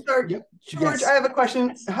about code of, sorry, yep. George, Yes. I have a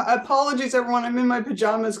question. Apologies, everyone. I'm in my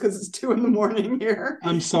pajamas because it's 2 a.m. here.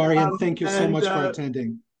 I'm sorry, and thank you so much for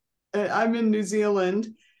attending. I'm in New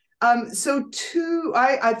Zealand.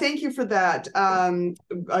 I thank you for that.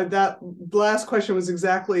 That last question was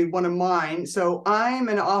exactly one of mine. So I'm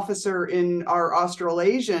an officer in our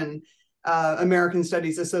Australasian American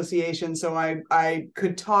Studies Association, so I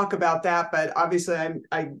could talk about that, but obviously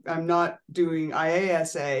I'm not doing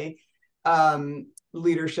IASA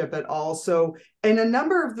leadership at all. So, and a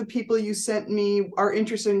number of the people you sent me are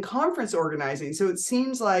interested in conference organizing. So it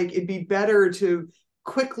seems like it'd be better to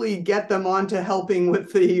quickly get them onto helping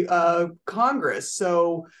with the Congress.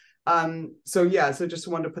 So just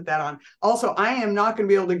wanted to put that on. Also, I am not going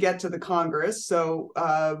to be able to get to the Congress. So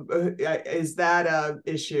is that a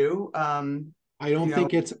issue? I don't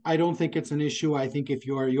think it's an issue. I think if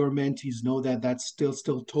your mentees know that, that's still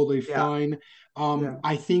totally fine.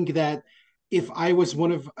 I think that if I was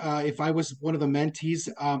one of the mentees,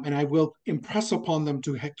 and I will impress upon them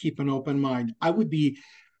to keep an open mind, I would be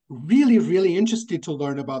really, really interested to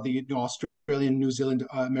learn about the Australian New Zealand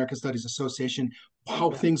American Studies Association,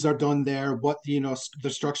 how things are done there, what the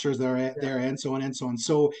structures are there, and so on and so on.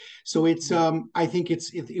 So it's I think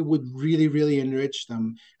it would really, really enrich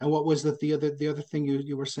them. And what was the other thing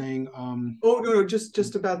you were saying? Oh no,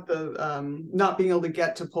 just about the not being able to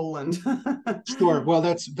get to Poland. Sure. Well,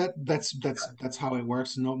 that's how it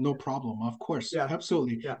works. No problem. Of course,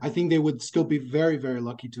 absolutely. I think they would still be very, very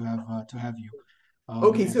lucky to have you.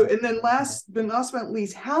 Okay, so and then last but not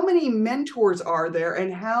least, how many mentors are there,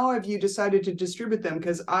 and how have you decided to distribute them?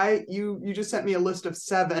 Because you just sent me a list of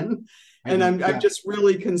 7, and I'm just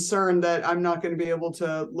really concerned that I'm not going to be able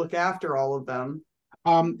to look after all of them.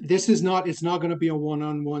 It's not going to be a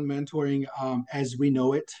one-on-one mentoring as we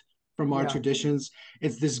know it from our traditions.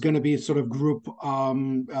 This is going to be sort of group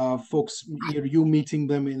folks, you meeting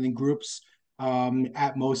them in groups,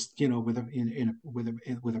 at most, with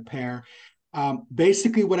a pair.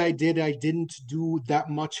 Basically what I didn't do that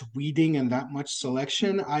much weeding and that much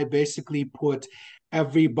selection. I basically put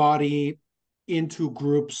everybody into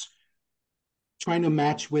groups, trying to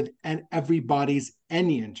match with everybody's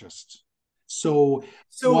any interest. So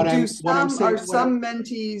some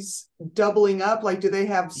mentees doubling up? Like, do they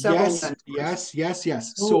have several mentors?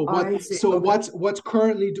 Yes. So what's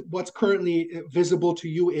currently visible to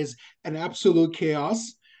you is an absolute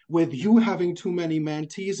chaos, with you having too many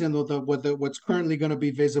mentees, and what's currently going to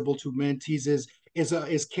be visible to mentees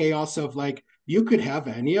is chaos of, like, you could have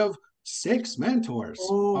any of 6 mentors.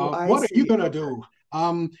 What are you going to do?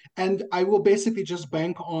 And I will basically just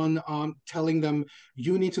bank on telling them,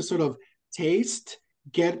 you need to sort of taste,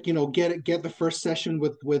 get the first session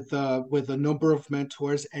with a number of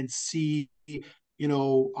mentors, and see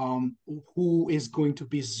who is going to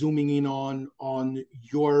be zooming in on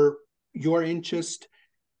your interest,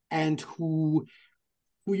 and who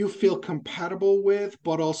you feel compatible with,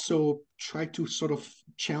 but also try to sort of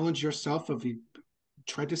challenge yourself of it.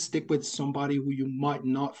 Try to stick with somebody who you might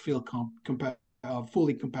not feel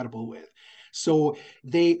fully compatible with. So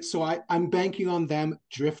I'm banking on them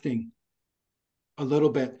drifting a little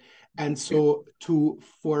bit, and so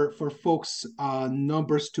for folks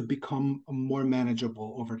numbers to become more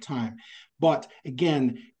manageable over time. But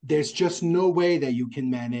again, there's just no way that you can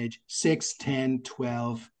manage 6, 10,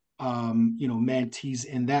 12 mentees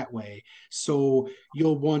in that way. So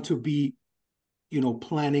you'll want to be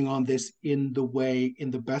planning on this in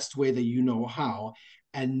the best way that you know how,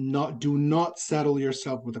 and do not settle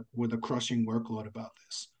yourself with a crushing workload about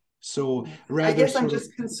this. So I guess I'm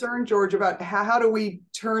just concerned, George, about how do we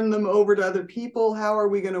turn them over to other people? How are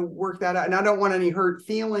we going to work that out? And I don't want any hurt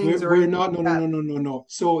feelings. We're not. No.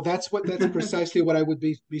 So that's precisely what I would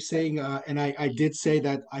be saying. And I did say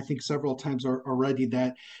that, I think, several times already,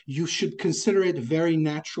 that you should consider it very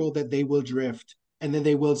natural that they will drift, and then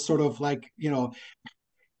they will sort of, like,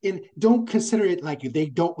 don't consider it like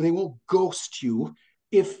they won't ghost you.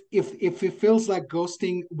 If it feels like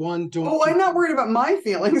ghosting, I'm not worried about my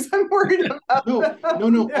feelings. I'm worried about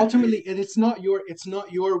no. Ultimately, and it's not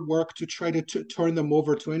your work to try to turn them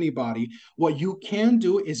over to anybody. What you can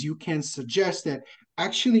do is you can suggest that,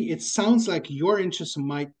 actually, it sounds like your interests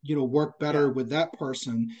might work better with that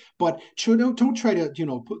person, but don't try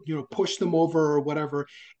to push them over or whatever.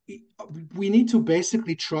 We need to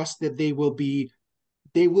basically trust that they will be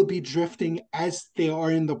they will be drifting as they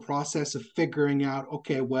are in the process of figuring out,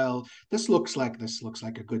 okay, well, this looks like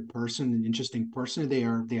a good person, an interesting person. They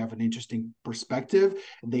have an interesting perspective.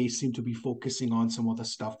 They seem to be focusing on some of the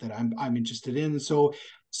stuff that I'm interested in. So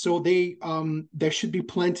they there should be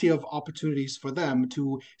plenty of opportunities for them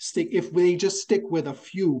to stick. If they just stick with a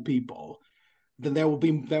few people, then there will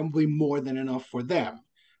be more than enough for them.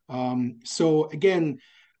 So again,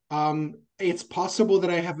 it's possible that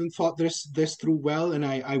I haven't thought this through well, and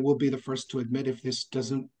I will be the first to admit if this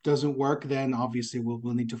doesn't work, then obviously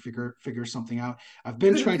we'll need to figure something out. I've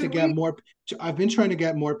been trying to get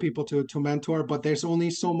more people to mentor, but there's only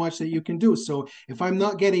so much that you can do. So if I'm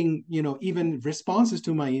not getting, even responses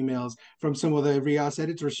to my emails from some of the RIAS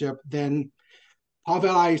editorship, then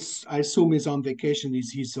Pavel, I assume is on vacation.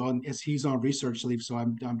 He's on research leave, so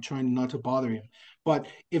I'm trying not to bother him. But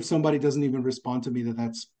if somebody doesn't even respond to me,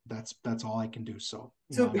 that's all I can do. So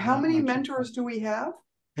how many mentors do we have?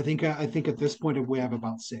 I think at this point we have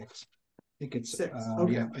about six. I think it's six.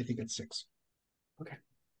 Okay. Yeah, I think it's six. Okay.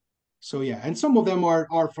 So yeah, and some of them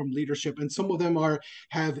are from leadership, and some of them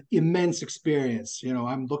have immense experience.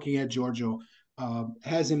 I'm looking at Giorgio.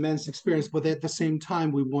 Has immense experience, but at the same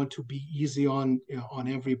time, we want to be easy on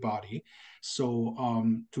everybody. So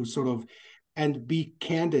to sort of and be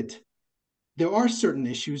candid. There are certain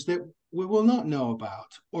issues that we will not know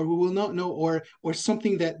about, or we will not know, or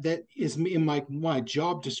something that is in my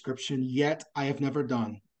job description, yet I have never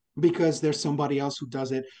done because there's somebody else who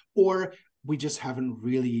does it, or we just haven't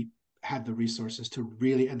really had the resources to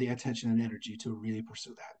really, and the attention and energy to really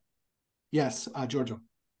pursue that. Yes, Giorgio.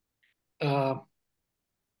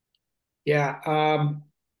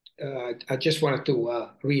 I just wanted to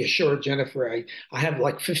reassure Jennifer. I have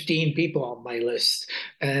like 15 people on my list,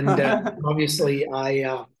 and obviously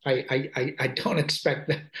I don't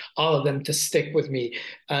expect all of them to stick with me.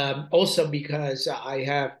 Also because I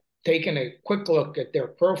have taken a quick look at their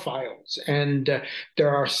profiles, and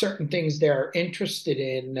there are certain things they're interested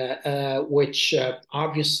in, which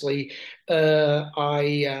obviously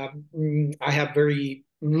I have very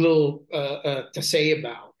little to say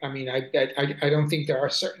about. I mean, I don't think there are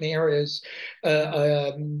certain areas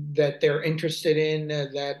that they're interested in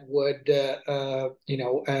that would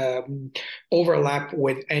overlap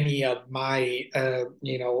with any of my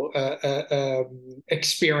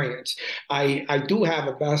experience. I do have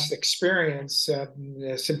a vast experience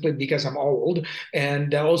simply because I'm old,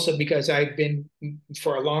 and also because I've been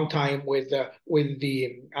for a long time with the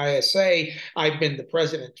IASA. I've been the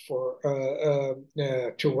president for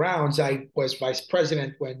 2 rounds. I was vice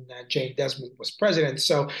president when Jane Desmond was president.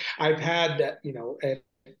 So I've had,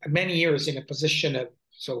 many years in a position of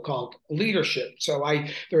so-called leadership. So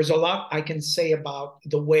there's a lot I can say about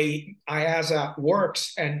the way IASA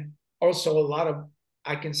works, and also a lot of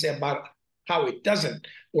I can say about how it doesn't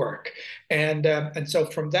work. And so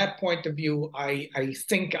from that point of view, I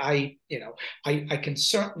think I can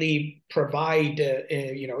certainly provide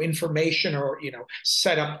information, or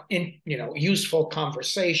set up useful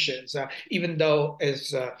conversations. Even though,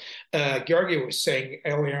 as Gyorgy was saying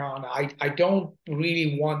earlier on, I don't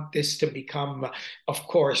really want this to become, of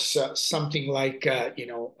course, something like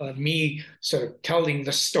me sort of telling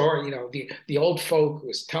the story. The old folk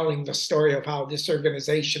was telling the story of how this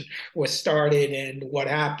organization was started and what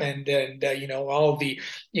happened, and all the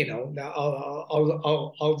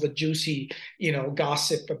all the juicy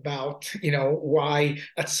gossip about why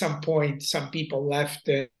at some point some people left,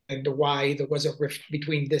 and why there was a rift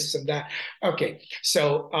between this and that. Okay,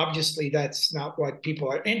 so obviously that's not what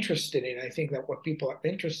people are interested in. I think that what people are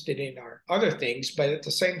interested in are other things, but at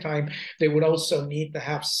the same time, they would also need to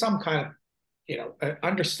have some kind of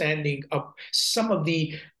understanding of some of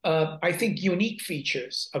the, I think, unique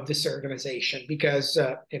features of this organization, because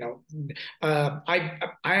I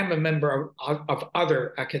am a member of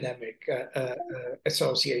other academic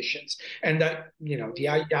associations, and that the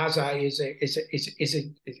IASA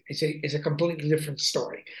is a completely different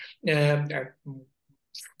story.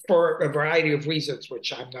 For a variety of reasons,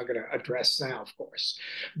 which I'm not going to address now, of course.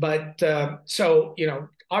 But so,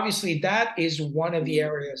 obviously that is one of the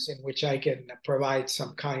areas in which I can provide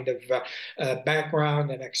some kind of background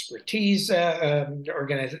and expertise,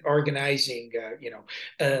 organizing,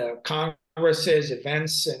 congresses,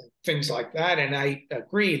 events, and things like that. And I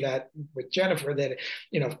agree that with Jennifer that,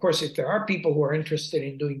 of course, if there are people who are interested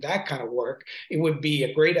in doing that kind of work, it would be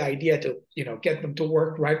a great idea to, get them to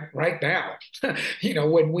work right now,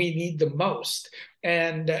 when we need them most.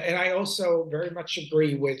 And I also very much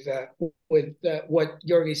agree with what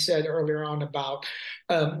Gyorgy said earlier on about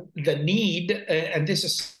the need, and this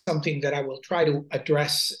is something that I will try to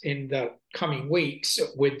address in the coming weeks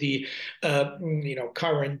with the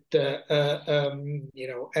current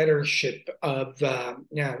editorship of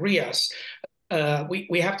RIAS.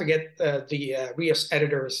 We have to get the RIAS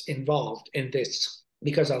editors involved in this,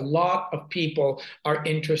 because a lot of people are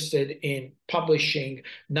interested in publishing,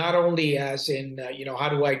 not only as in how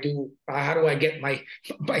do I get my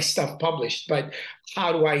stuff published, but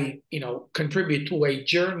how do I contribute to a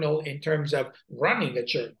journal in terms of running a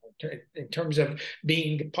journal, in terms of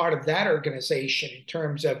being part of that organization, in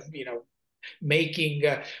terms of making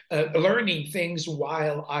learning things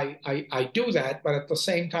while I do that, but at the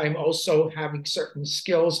same time also having certain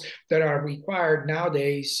skills that are required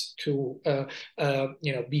nowadays to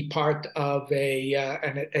be part of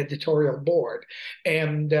an editorial board.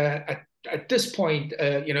 And at this point,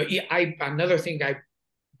 another thing I've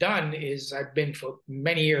done is I've been for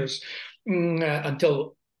many years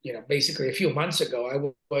until basically a few months ago, I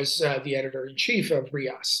was the editor-in-chief of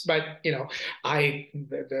RIAS, but I'm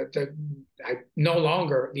no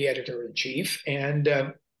longer the editor-in-chief, and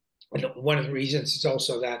one of the reasons is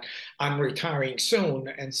also that I'm retiring soon,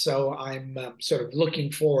 and so I'm sort of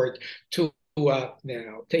looking forward to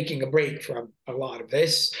taking a break from a lot of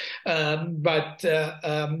this, but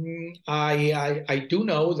I do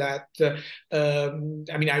know that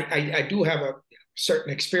I do have a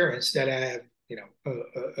certain experience that I have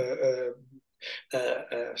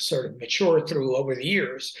sort of matured through over the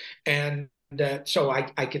years, and so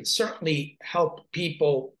I can certainly help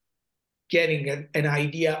people getting an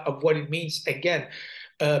idea of what it means, again,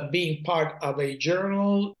 being part of a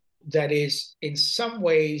journal that is in some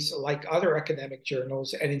ways like other academic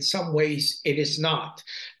journals, and in some ways it is not.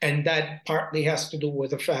 And that partly has to do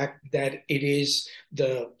with the fact that it is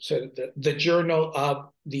the journal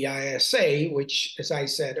of the IASA, which, as I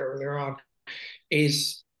said earlier on,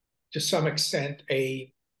 is to some extent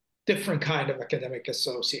a different kind of academic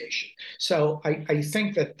association. So I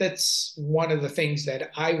think that that's one of the things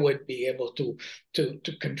that I would be able to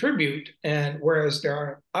contribut. And whereas there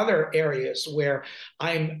are other areas where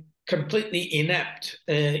I'm completely inept,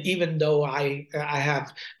 even though I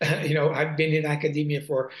have I've been in academia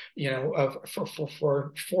for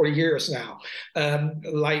 4 years now.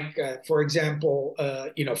 For example,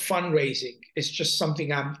 fundraising is just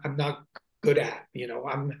something I'm not good at.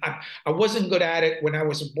 I wasn't good at it when I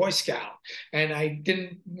was a Boy Scout, and I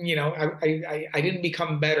didn't I didn't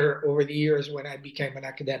become better over the years when I became an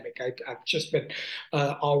academic. I've just been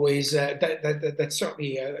always that's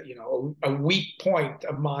certainly a weak point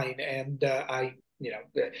of mine, and I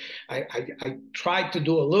tried to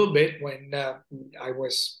do a little bit when I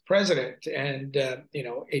was president, and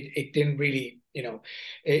it didn't really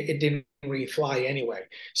it didn't really fly anyway.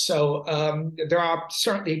 So there are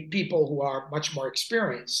certainly people who are much more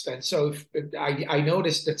experienced, and so I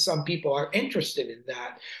noticed that some people are interested in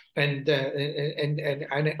that, and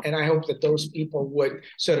I hope that those people would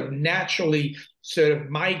sort of naturally sort of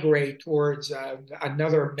migrate towards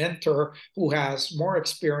another mentor who has more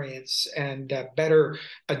experience and better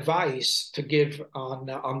advice to give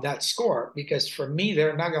on that score. Because for me,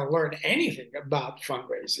 they're not going to learn anything about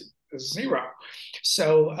fundraising. Zero.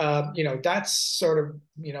 So that's sort of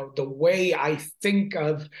the way I think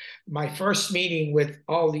of my first meeting with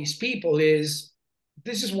all these people is,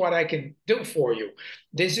 this is what I can do for you.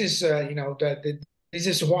 This is this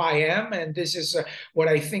is who I am, and this is what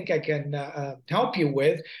I think I can help you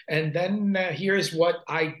with. And then here's what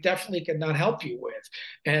I definitely cannot help you with.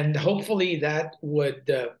 And hopefully that would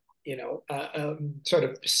sort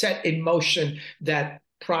of set in motion that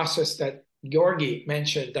process that Gyorgy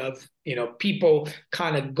mentioned of people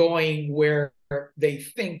kind of going where they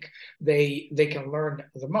think they can learn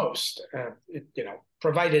the most.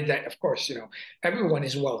 Provided that, of course, everyone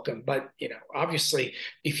is welcome. But obviously,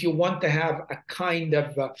 if you want to have a kind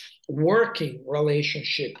of working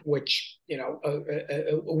relationship, which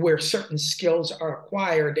where certain skills are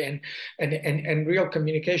acquired and real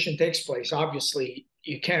communication takes place, obviously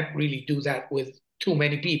you can't really do that with too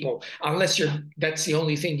many people, unless that's the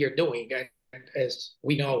only thing you're doing. And as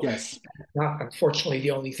we know, yes, not unfortunately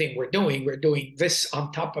the only thing we're doing. We're doing this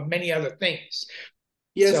on top of many other things.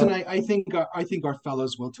 Yes, so, and I think our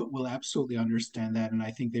fellows will absolutely understand that, and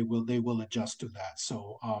I think they will adjust to that.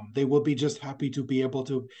 So they will be just happy to be able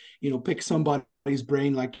to pick somebody's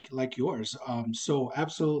brain like yours. So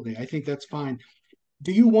absolutely, I think that's fine.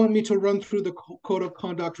 Do you want me to run through the code of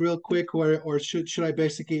conduct real quick, or should I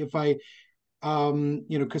basically, if I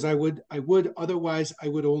because I would otherwise I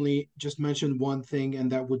would only just mention one thing,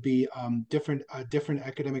 and that would be different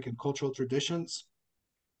academic and cultural traditions.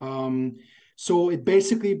 So it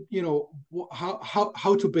basically,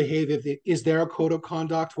 how to behave. Is there a code of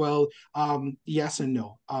conduct? Well, yes and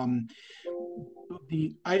no.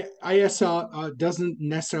 The IASA doesn't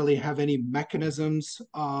necessarily have any mechanisms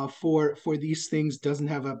for these things. Doesn't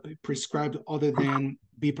have a prescribed other than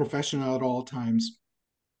be professional at all times.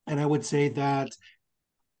 And I would say that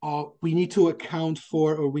we need to account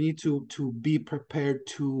for, or we need to be prepared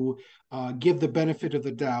to give the benefit of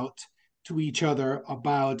the doubt to each other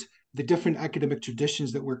about the different academic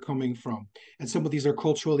traditions that we're coming from, and some of these are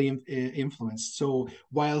culturally influenced. So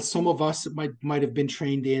while some of us might have been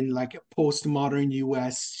trained in like postmodern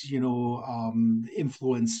U.S.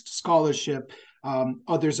 Influenced scholarship,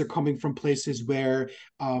 others are coming from places where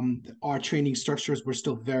our training structures were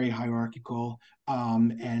still very hierarchical,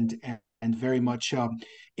 and very much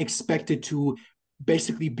expected to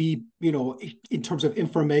basically be, in terms of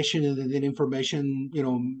information, and then information,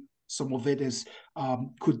 some of it is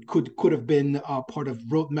could have been part of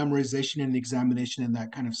rote memorization and examination and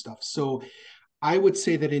that kind of stuff. So I would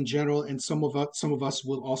say that in general, and some of us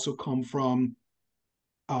will also come from,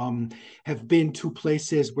 have been to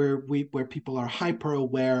places where people are hyper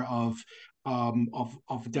aware of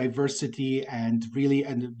diversity, and really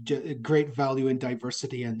great value in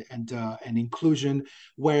diversity and inclusion,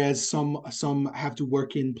 whereas some have to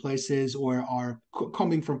work in places or are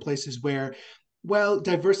coming from places where, well,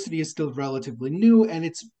 diversity is still relatively new,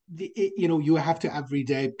 and you have to every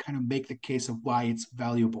day kind of make the case of why it's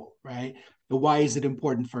valuable, right? Why is it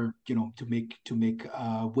important for, to make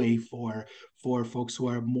way for folks who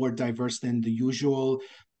are more diverse than the usual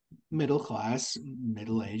middle class,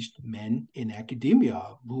 middle-aged men in academia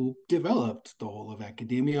who developed the whole of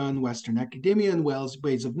academia and Western academia and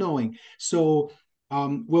ways of knowing. So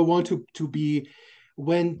we'll want to be,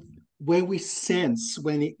 when we sense,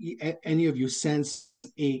 when any of you sense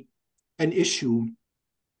an issue,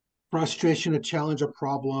 frustration, a challenge, a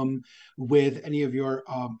problem with any of your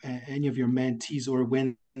mentees, or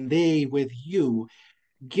when they with you,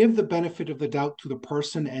 give the benefit of the doubt to the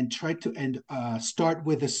person and try to start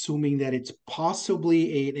with assuming that it's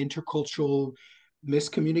possibly an intercultural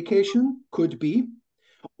miscommunication, could be,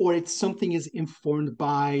 or it's something is informed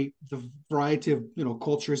by the variety of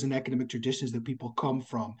cultures and academic traditions that people come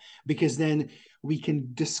from, because then we can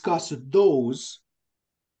discuss those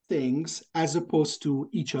things as opposed to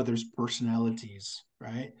each other's personalities,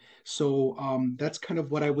 right? So that's kind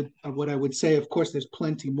of what I would say. Of course, there's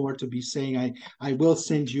plenty more to be saying. I will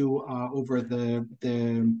send you over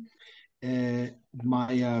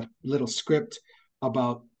my little script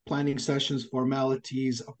about planning sessions,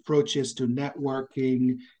 formalities, approaches to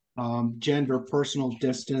networking, gender, personal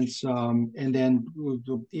distance, and then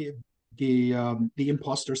the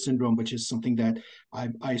imposter syndrome, which is something that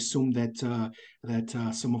I assume that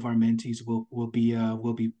some of our mentees will be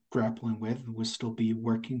grappling with, will still be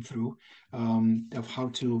working through, of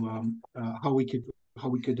how we could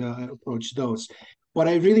approach those. But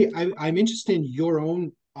I'm interested in your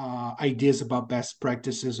own ideas about best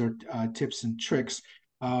practices or tips and tricks.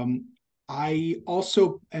 I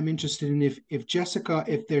also am interested in, if Jessica,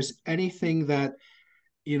 if there's anything that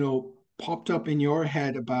popped up in your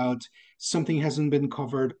head about something hasn't been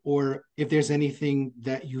covered, or if there's anything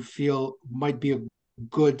that you feel might be a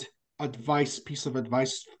good piece of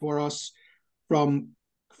advice for us from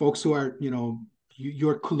folks who are,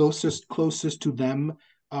 you're closest to them.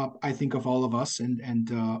 I think of all of us,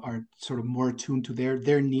 and are sort of more attuned to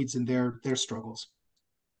their needs and their struggles.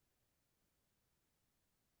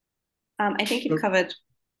 I think you've covered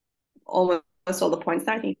almost all the points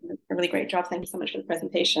there. I think you did a really great job. Thank you so much for the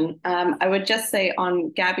presentation. I would just say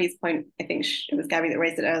on Gabby's point, I think it was Gabby that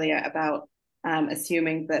raised it earlier about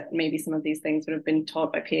assuming that maybe some of these things would have been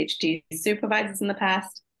taught by PhD supervisors in the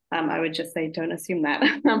past. I would just say, don't assume that.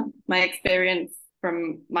 My experience,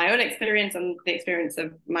 from my own experience and the experience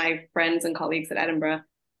of my friends and colleagues at Edinburgh,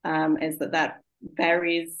 is that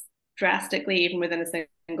varies drastically, even within a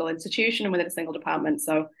single institution and within a single department.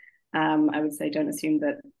 So I would say don't assume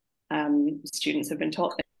that students have been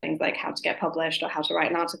taught things like how to get published or how to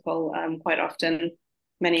write an article. Quite often,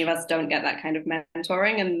 many of us don't get that kind of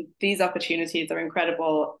mentoring, and these opportunities are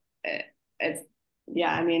incredible.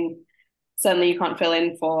 Certainly you can't fill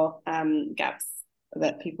in for gaps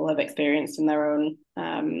that people have experienced in their own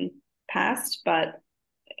past, but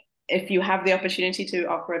if you have the opportunity to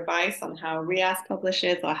offer advice on how RIAS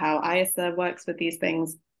publishes or how IASA works with these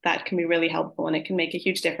things, that can be really helpful, and it can make a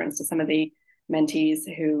huge difference to some of the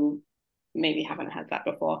mentees who maybe haven't had that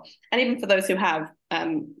before. And even for those who have,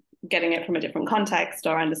 getting it from a different context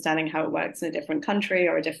or understanding how it works in a different country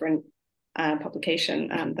or a different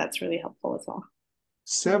publication, that's really helpful as well.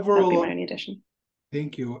 That would be my only addition.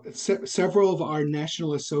 Thank you. Several of our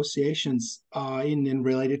national associations in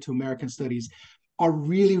related to American Studies are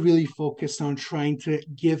really, really focused on trying to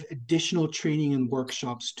give additional training and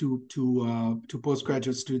workshops to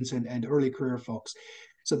postgraduate students and early career folks.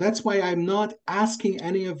 So that's why I'm not asking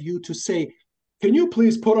any of you to say, can you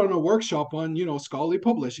please put on a workshop on, scholarly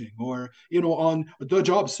publishing or, on the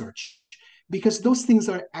job search? Because those things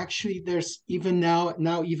are actually, there's even now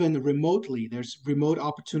even remotely, there's remote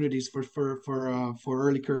opportunities for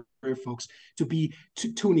early career folks to be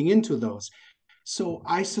tuning into those. So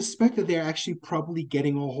I suspect that they're actually probably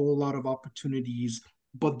getting a whole lot of opportunities,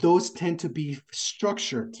 but those tend to be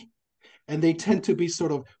structured and they tend to be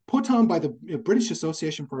sort of put on by the British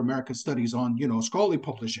Association for American Studies on, scholarly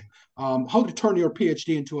publishing, how to turn your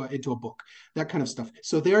PhD into a book, that kind of stuff.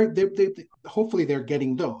 So they hopefully they're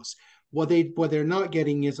getting those. What they're not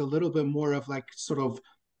getting is a little bit more of like sort of,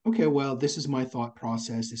 okay, well, this is my thought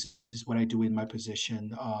process. This is what I do in my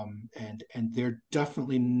position, and they're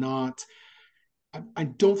definitely not. I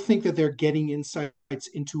don't think that they're getting insights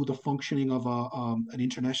into the functioning of an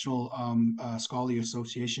international scholarly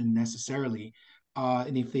association necessarily.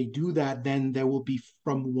 And if they do that, then there will be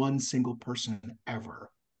from one single person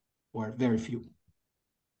ever, or very few.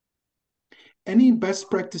 Any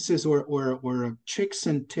best practices or tricks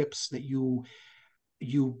and tips that you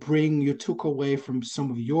took away from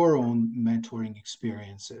some of your own mentoring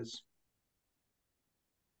experiences?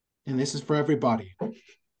 And this is for everybody.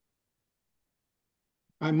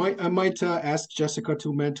 I might ask Jessica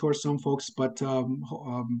to mentor some folks, but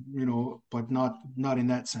but not in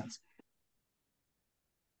that sense.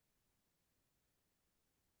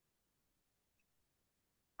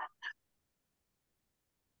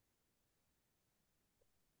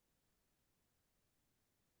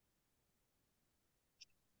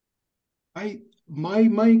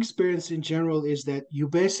 My experience in general is that you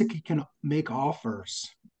basically can make offers,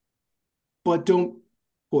 but don't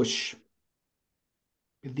push.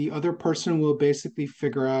 The other person will basically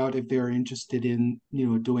figure out if they're interested in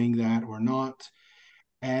doing that or not,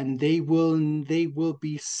 and they need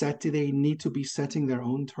to be setting their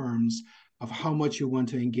own terms of how much you want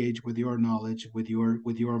to engage with your knowledge, with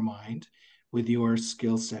your mind, with your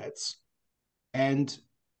skill sets. And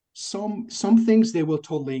some things they will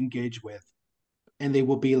totally engage with, and they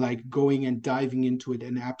will be like going and diving into it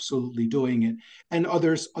and absolutely doing it, and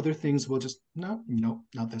other things will just no,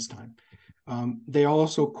 not this time. They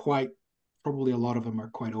also probably a lot of them are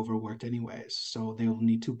quite overworked anyways, so they'll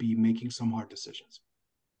need to be making some hard decisions.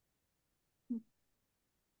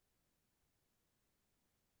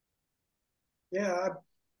 Yeah,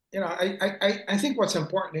 I think what's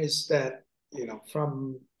important is that,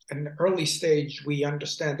 from an early stage, we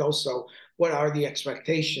understand also what are the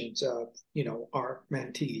expectations of, our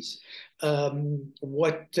mentees.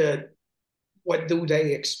 What do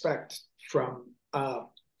they expect from,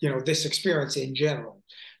 this experience in general,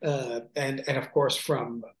 and of course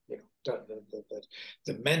from,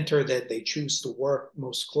 the mentor that they choose to work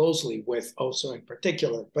most closely with, also in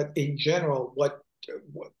particular, but in general,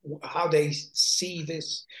 how they see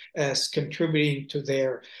this as contributing to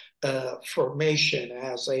their formation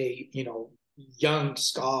as a young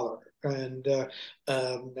scholar, and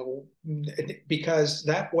because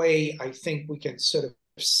that way I think we can sort of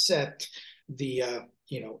set the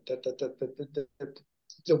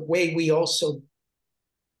the way we also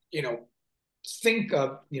think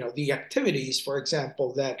of the activities, for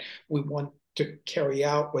example, that we want to carry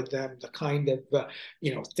out with them, the kind of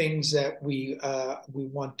things that we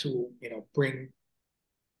want to bring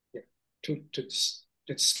to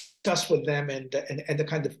discuss with them, and the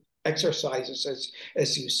kind of exercises,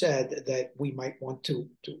 as you said, that we might want to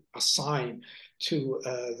assign to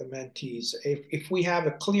the mentees. If we have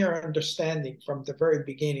a clear understanding from the very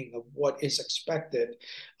beginning of what is expected,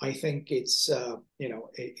 I think it's and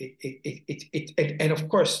of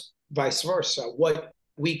course vice versa, what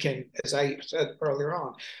we can, as I said earlier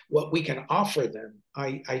on, what we can offer them.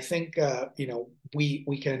 I think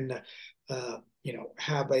we can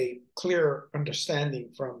have a clear understanding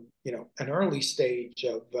from an early stage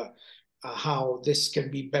of how this can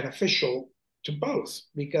be beneficial to both,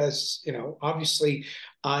 because obviously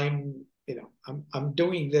I'm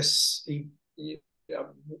doing this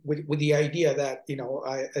with the idea that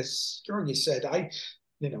as Gyorgy said,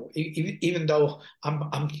 even though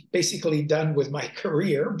I'm basically done with my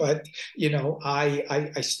career, but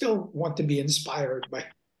I still want to be inspired by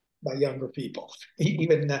by younger people,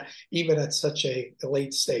 even at such a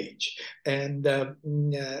late stage. And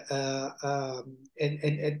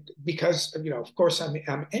because of course,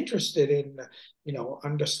 I'm interested in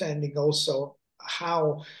understanding also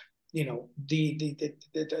how there's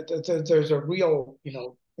a real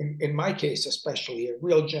in my case especially a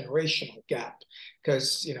real generational gap,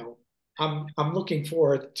 because I'm looking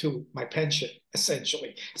forward to my pension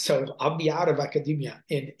essentially. So I'll be out of academia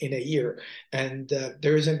in a year, and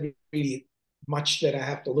there isn't really much that I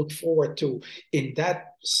have to look forward to in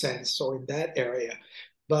that sense or in that area.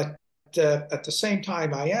 But at the same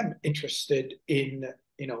time, I am interested in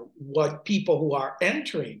what people who are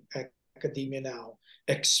entering academia now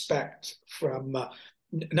expect from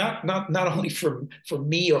not only from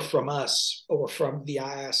me or from us or from the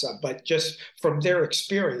IASA, but just from their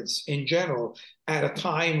experience in general at a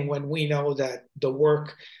time when we know that the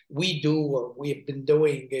work we do or we have been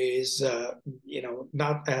doing is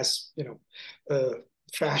not as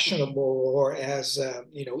fashionable or as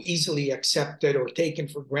easily accepted or taken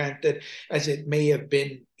for granted as it may have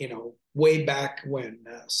been way back when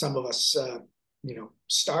some of us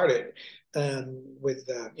started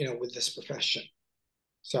with this profession.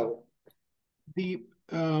 So the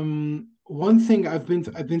one thing I've been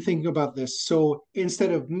thinking about this. So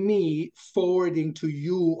instead of me forwarding to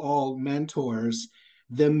you all mentors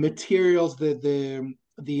the materials, the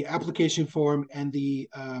application form and the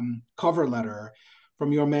cover letter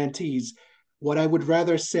from your mentees, what I would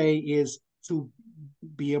rather say is to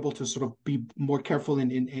be able to sort of be more careful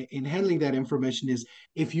in handling that information is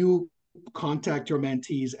if you contact your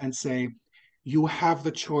mentees and say, you have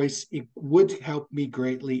the choice. It would help me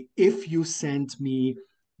greatly if you sent me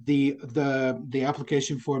the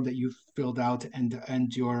application form that you filled out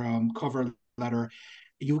and your cover letter.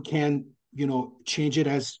 You can change it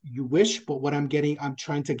as you wish, but what I'm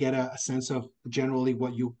trying to get a sense of generally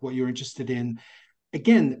what you're interested in.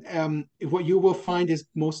 Again, what you will find is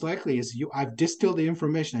most likely is I've distilled the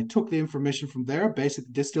information. I took the information from there,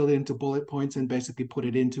 basically distilled it into bullet points and basically put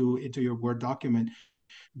it into your Word document.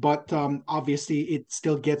 But obviously it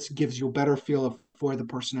still gives you a better feel for the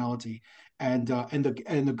personality and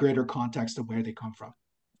the greater context of where they come from.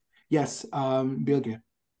 Yes, Bilge.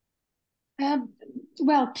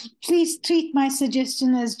 Well, please treat my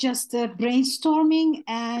suggestion as just a brainstorming,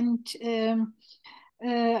 and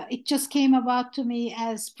it just came about to me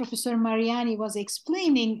as Professor Mariani was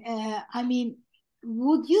explaining.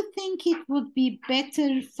 Would you think it would be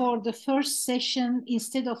better for the first session,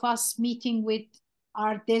 instead of us meeting with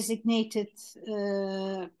our designated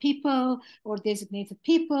people or designated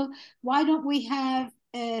people, why don't we have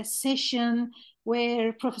a session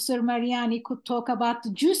where Professor Mariani could talk about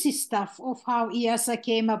the juicy stuff of how IASA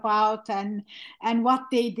came about and what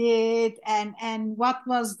they did and what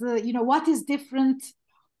was what is different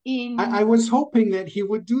in. I was hoping that he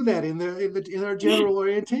would do that in our general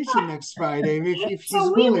orientation next Friday, if he's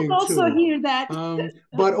so we willing will also to. hear that.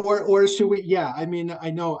 But or should we? Yeah, I mean, I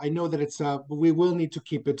know that it's we will need to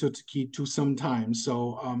keep it to some time.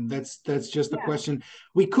 So that's just a question.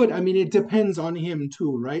 We could. I mean, it depends on him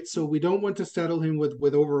too, right? So we don't want to settle him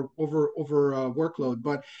with over workload,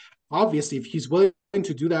 but obviously, if he's willing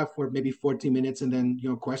to do that for maybe 14 minutes and then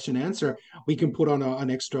question answer, we can put on an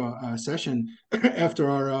extra session after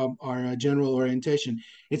our general orientation.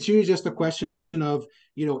 It's usually just a question of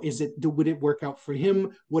would it work out for him?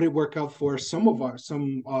 Would it work out for some of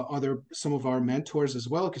our mentors as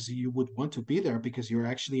well? Because you would want to be there because you're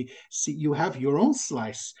actually you have your own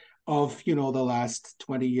slice of the last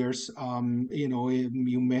 20 years.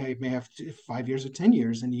 You may have 5 years or 10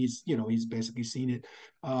 years, and he's basically seen it,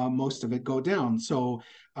 most of it go down. So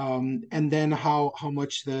and then how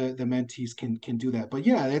much the mentees can do that. But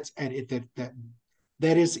yeah,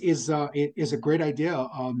 that is a great idea,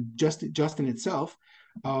 just in itself.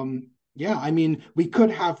 Yeah, I mean, we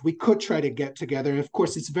could try to get together. And of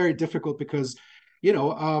course, it's very difficult because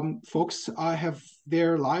folks have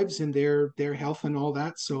their lives and their health and all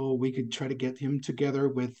that. So we could try to get him together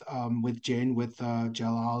with Jane, with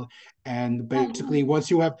Jalal, and basically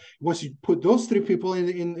once you put those three people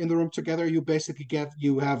in the room together, you basically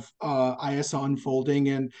have IASA unfolding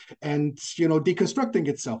and deconstructing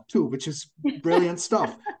itself too, which is brilliant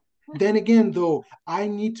stuff. Then again, though,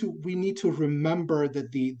 we need to remember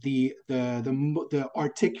that the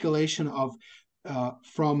articulation of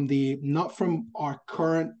not from our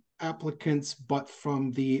current applicants, but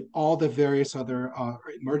from all the various other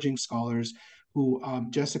emerging scholars who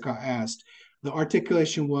Jessica asked. The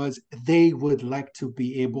articulation was they would like to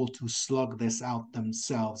be able to slug this out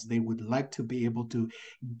themselves. They would like to be able to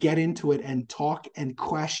get into it and talk and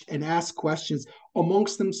ask questions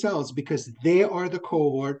amongst themselves, because they are the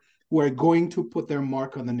cohort who are going to put their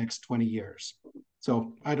mark on the next 20 years.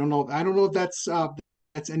 So I don't know. I don't know if that's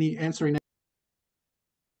any answering.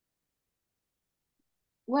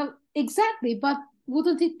 Well, exactly, but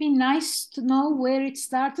wouldn't it be nice to know where it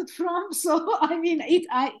started from? So I mean,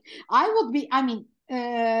 I would be. I mean,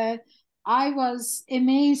 I was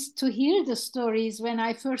amazed to hear the stories when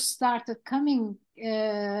I first started coming.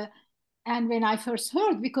 And when I first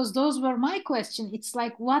heard, because those were my questions. It's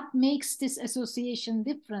like, what makes this association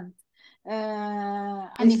different?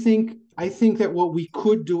 I think that what we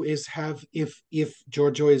could do is have, if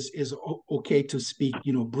Giorgio is okay to speak,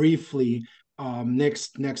 briefly,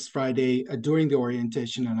 next Friday, during the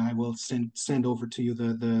orientation, and I will send over to you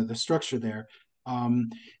the structure there.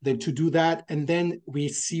 Then to do that, and then we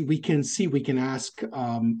can ask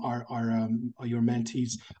your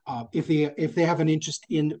mentees if they have an interest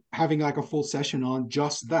in having like a full session on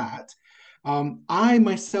just that. I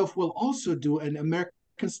myself will also do an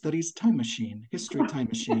American Studies time machine, history time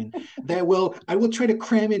machine. I will try to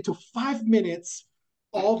cram into 5 minutes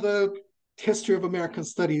all the history of American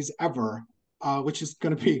studies ever, which is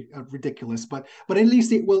going to be ridiculous. But at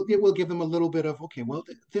least it will give them a little bit of, okay, well,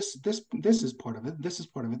 this is part of it. This is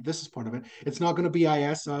part of it. This is part of it. It's not going to be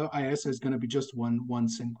IASA. IASA is going to be just one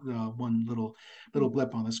little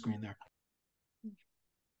blip on the screen there.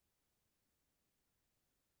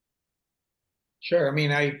 Sure. I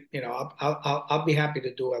mean, I'll be happy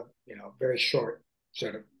to do a, very short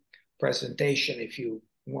sort of presentation if you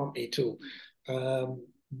want me to,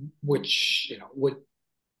 which, would,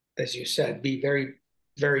 as you said, be very,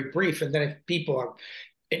 very brief. And then if people are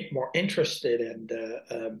more interested and,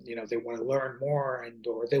 they want to learn more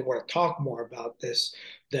or they want to talk more about this,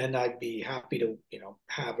 then I'd be happy to,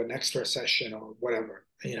 have an extra session or whatever,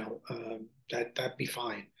 that'd be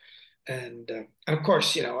fine. And of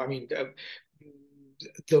course, I mean,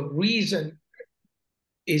 the reason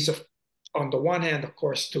is, on the one hand, of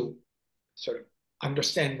course, to sort of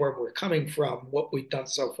understand where we're coming from, what we've done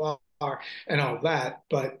so far, and all that.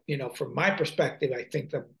 But, from my perspective, I think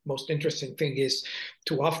the most interesting thing is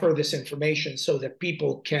to offer this information so that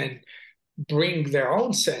people can bring their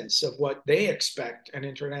own sense of what they expect an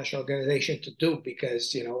international organization to do,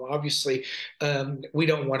 because obviously we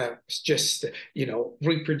don't want to just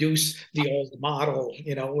reproduce the old model,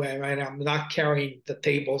 and I'm not carrying the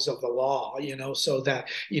tables of the law, so that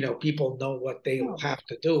people know what they will have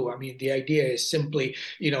to do. I mean, the idea is simply,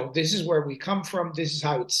 this is where we come from, this is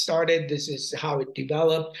how it started, this is how it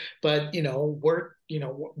developed, but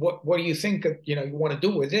what do you think you want to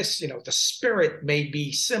do with this? The spirit may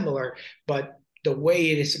be similar, but the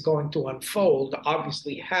way it is going to unfold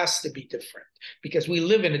obviously has to be different, because we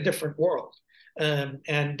live in a different world. I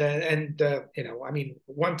mean,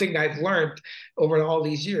 one thing I've learned over all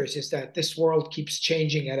these years is that this world keeps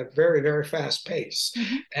changing at a very, very fast pace.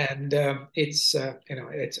 Mm-hmm. And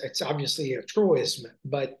it's obviously a truism,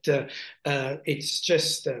 but it's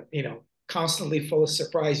just, constantly full of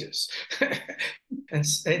surprises. and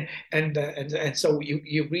so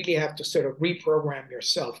you really have to sort of reprogram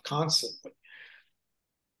yourself constantly.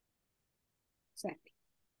 Exactly.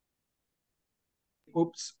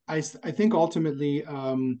 Oops, I think ultimately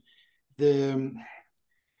there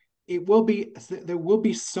will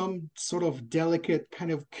be some sort of delicate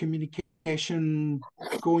kind of communication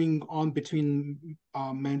going on between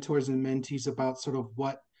mentors and mentees about sort of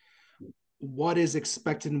what is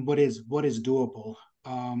expected and what is doable.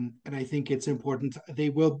 And I think it's important. They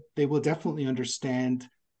will definitely understand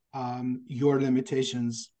your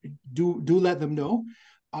limitations. Do let them know.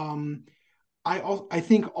 I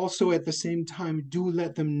think also at the same time, do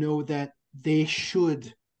let them know that they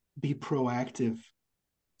should be proactive.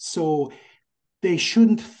 So they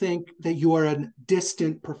shouldn't think that you are a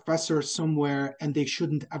distant professor somewhere and they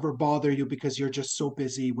shouldn't ever bother you because you're just so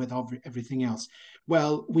busy with everything else.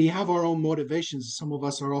 Well, we have our own motivations. Some of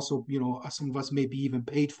us are also, some of us may be even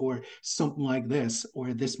paid for something like this,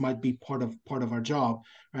 or this might be part of our job,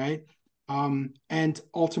 right? And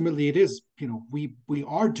ultimately it is, we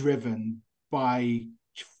are driven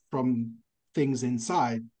from things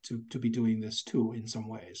inside to be doing this too in some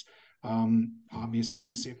ways.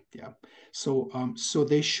 Obviously, yeah. So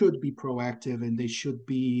they should be proactive and they should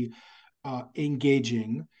be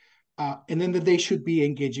engaging, and then that they should be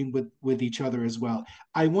engaging with each other as well.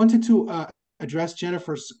 I wanted to address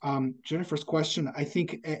Jennifer's question, I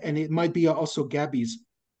think, and it might be also Gabby's.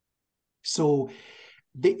 So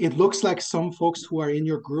it looks like some folks who are in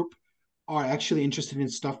your group are actually interested in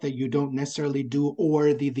stuff that you don't necessarily do,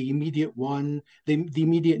 or the immediate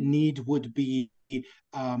need would be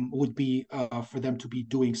for them to be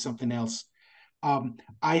doing something else.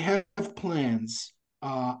 I have plans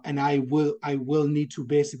and I will need to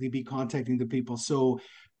basically be contacting the people. So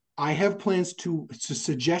I have plans to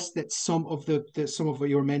suggest that some of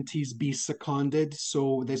your mentees be seconded.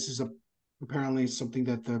 So this is apparently something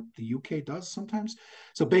that the UK does sometimes.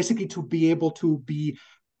 So basically, to be able to be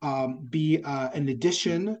an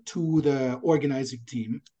addition to the organizing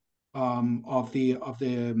team of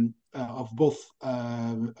both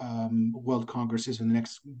World Congresses and the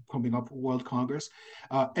next coming up World Congress,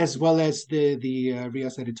 as well as the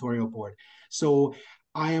RIAS editorial board. So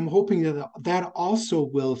I am hoping that that also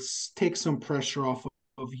will take some pressure off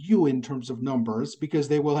of you in terms of numbers, because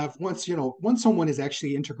they will have, once someone is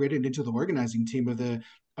actually integrated into the organizing team of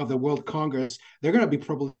the World Congress, they're going to be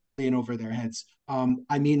probably in over their heads.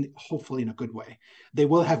 I mean, hopefully in a good way. They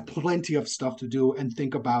will have plenty of stuff to do and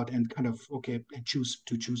think about and kind of choose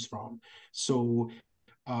from. So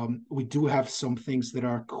we do have some things that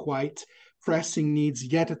are quite pressing needs,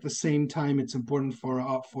 yet at the same time it's important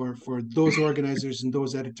for those organizers and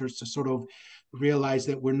those editors to sort of realize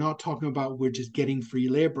that we're not talking about we're just getting free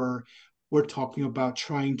labor. We're talking about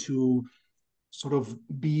trying to sort of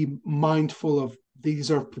be mindful of these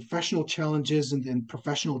are professional challenges and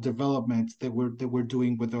professional development that we're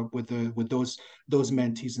doing with those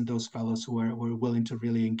mentees and those fellows who are willing to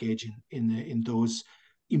really engage in those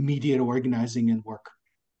immediate organizing and work.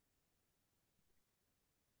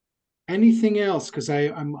 Anything else? Because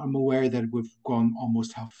I'm aware that we've gone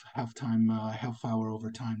almost half hour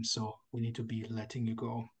over time, so we need to be letting you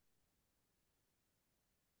go.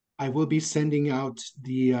 I will be sending out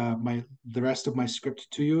the rest of my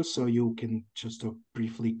script to you, so you can just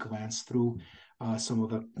briefly glance through some of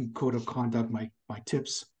the code of conduct, my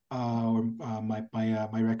tips, or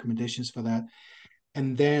my recommendations for that.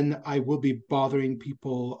 And then I will be bothering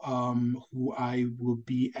people who I will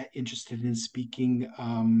be interested in speaking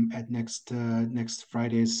at next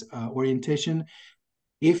Friday's orientation.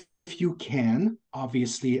 If you can,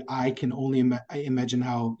 obviously, I can only imagine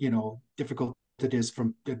how difficult it is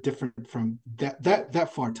from different from that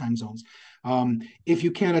far time zones. If you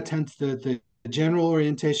can attend the general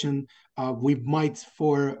orientation, we might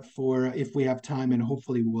for if we have time, and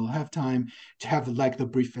hopefully we will have time to have like the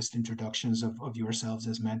briefest introductions of yourselves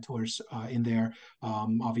as mentors in there.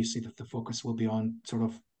 Obviously, the focus will be on sort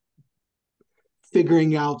of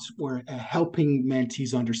figuring out or helping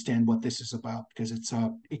mentees understand what this is about, because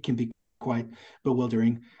it can be quite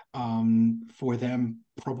bewildering for them,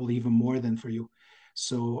 probably even more than for you.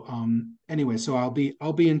 So anyway, so I'll be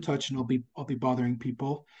in touch, and I'll be bothering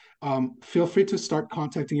people. Feel free to start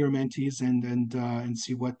contacting your mentees and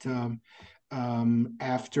see what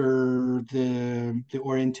after the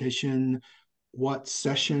orientation, what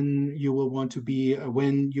session you will want to be,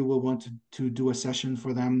 when you will want to do a session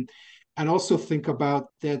for them. And also think about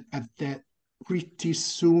that at that pretty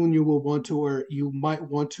soon you will want to, or you might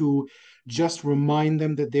want to just remind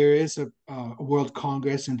them that there is a World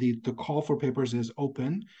Congress, and the call for papers is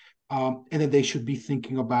open. And that they should be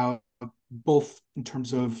thinking about both in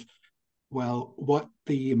terms of, well, what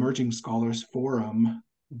the Emerging Scholars Forum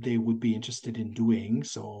they would be interested in doing,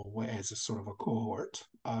 so as a sort of a cohort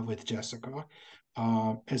with Jessica,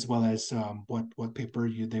 as well as what paper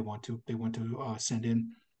they want to send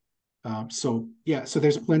in. So yeah, so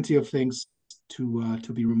there's plenty of things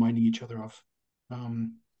to be reminding each other of.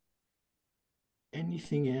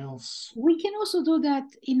 Anything else? We can also do that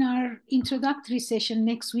in our introductory session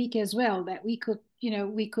next week as well, that we could,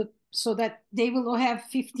 so that they will have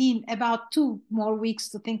about 2 more weeks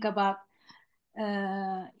to think about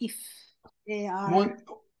if they are.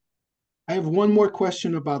 I have one more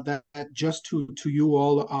question about that, just to you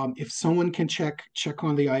all. If someone can check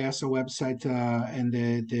on the IASA website and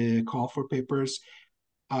the call for papers.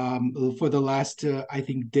 For the last, I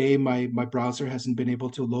think, day, my browser hasn't been able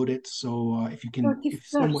to load it. So if you can, if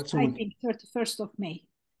 31st, someone, I think 31st of May.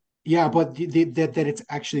 yeah, but that it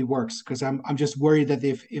actually works, because I'm just worried that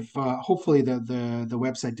if hopefully the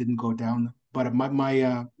website didn't go down, but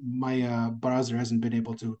my browser hasn't been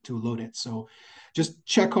able to load it. So just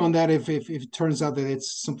check on that. If it turns out that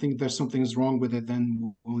there's something's wrong with it,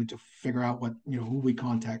 then we'll need to figure out who we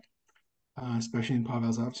contact, especially in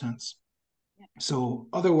Pavel's absence. Yeah. So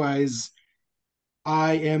otherwise,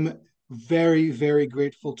 I am very, very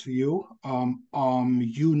grateful to you.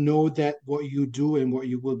 You know that what you do and what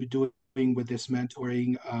you will be doing with this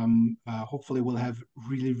mentoring, hopefully will have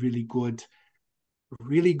really, really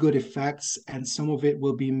good effects. And some of it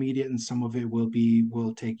will be immediate, and some of it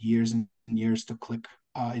will take years and years to click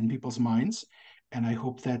in people's minds. And I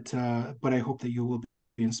hope that, but I hope that you will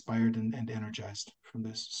be inspired and energized from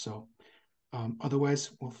this. So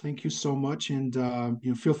Otherwise, well, thank you so much, and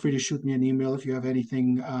feel free to shoot me an email if you have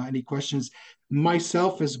anything, any questions.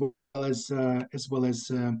 Myself, as well as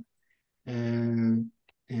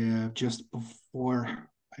just before,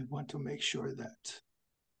 I want to make sure that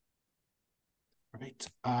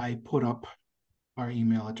I put up our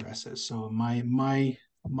email addresses. So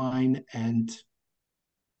mine, and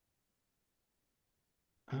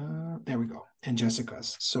there we go, and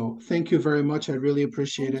Jessica's. So thank you very much. I really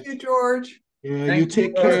appreciate it. Thank you, George. Yeah, Thank you you.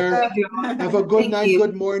 take care. Have a good Thank night, you.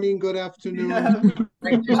 good morning, good afternoon. Yeah.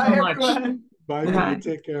 Thank you so Bye, much. everyone. Bye Bye. bye.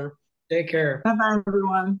 Take care. Take care. Bye-bye,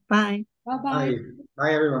 everyone. Bye. Bye-bye. Bye.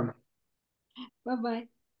 Bye, everyone. Bye-bye.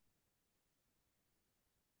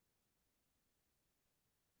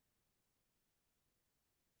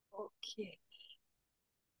 Okay.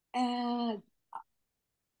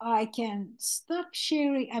 I can stop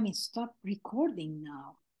sharing, stop recording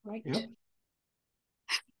now, right? Yep.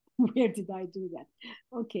 Where did I do that?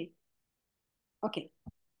 Okay. Okay.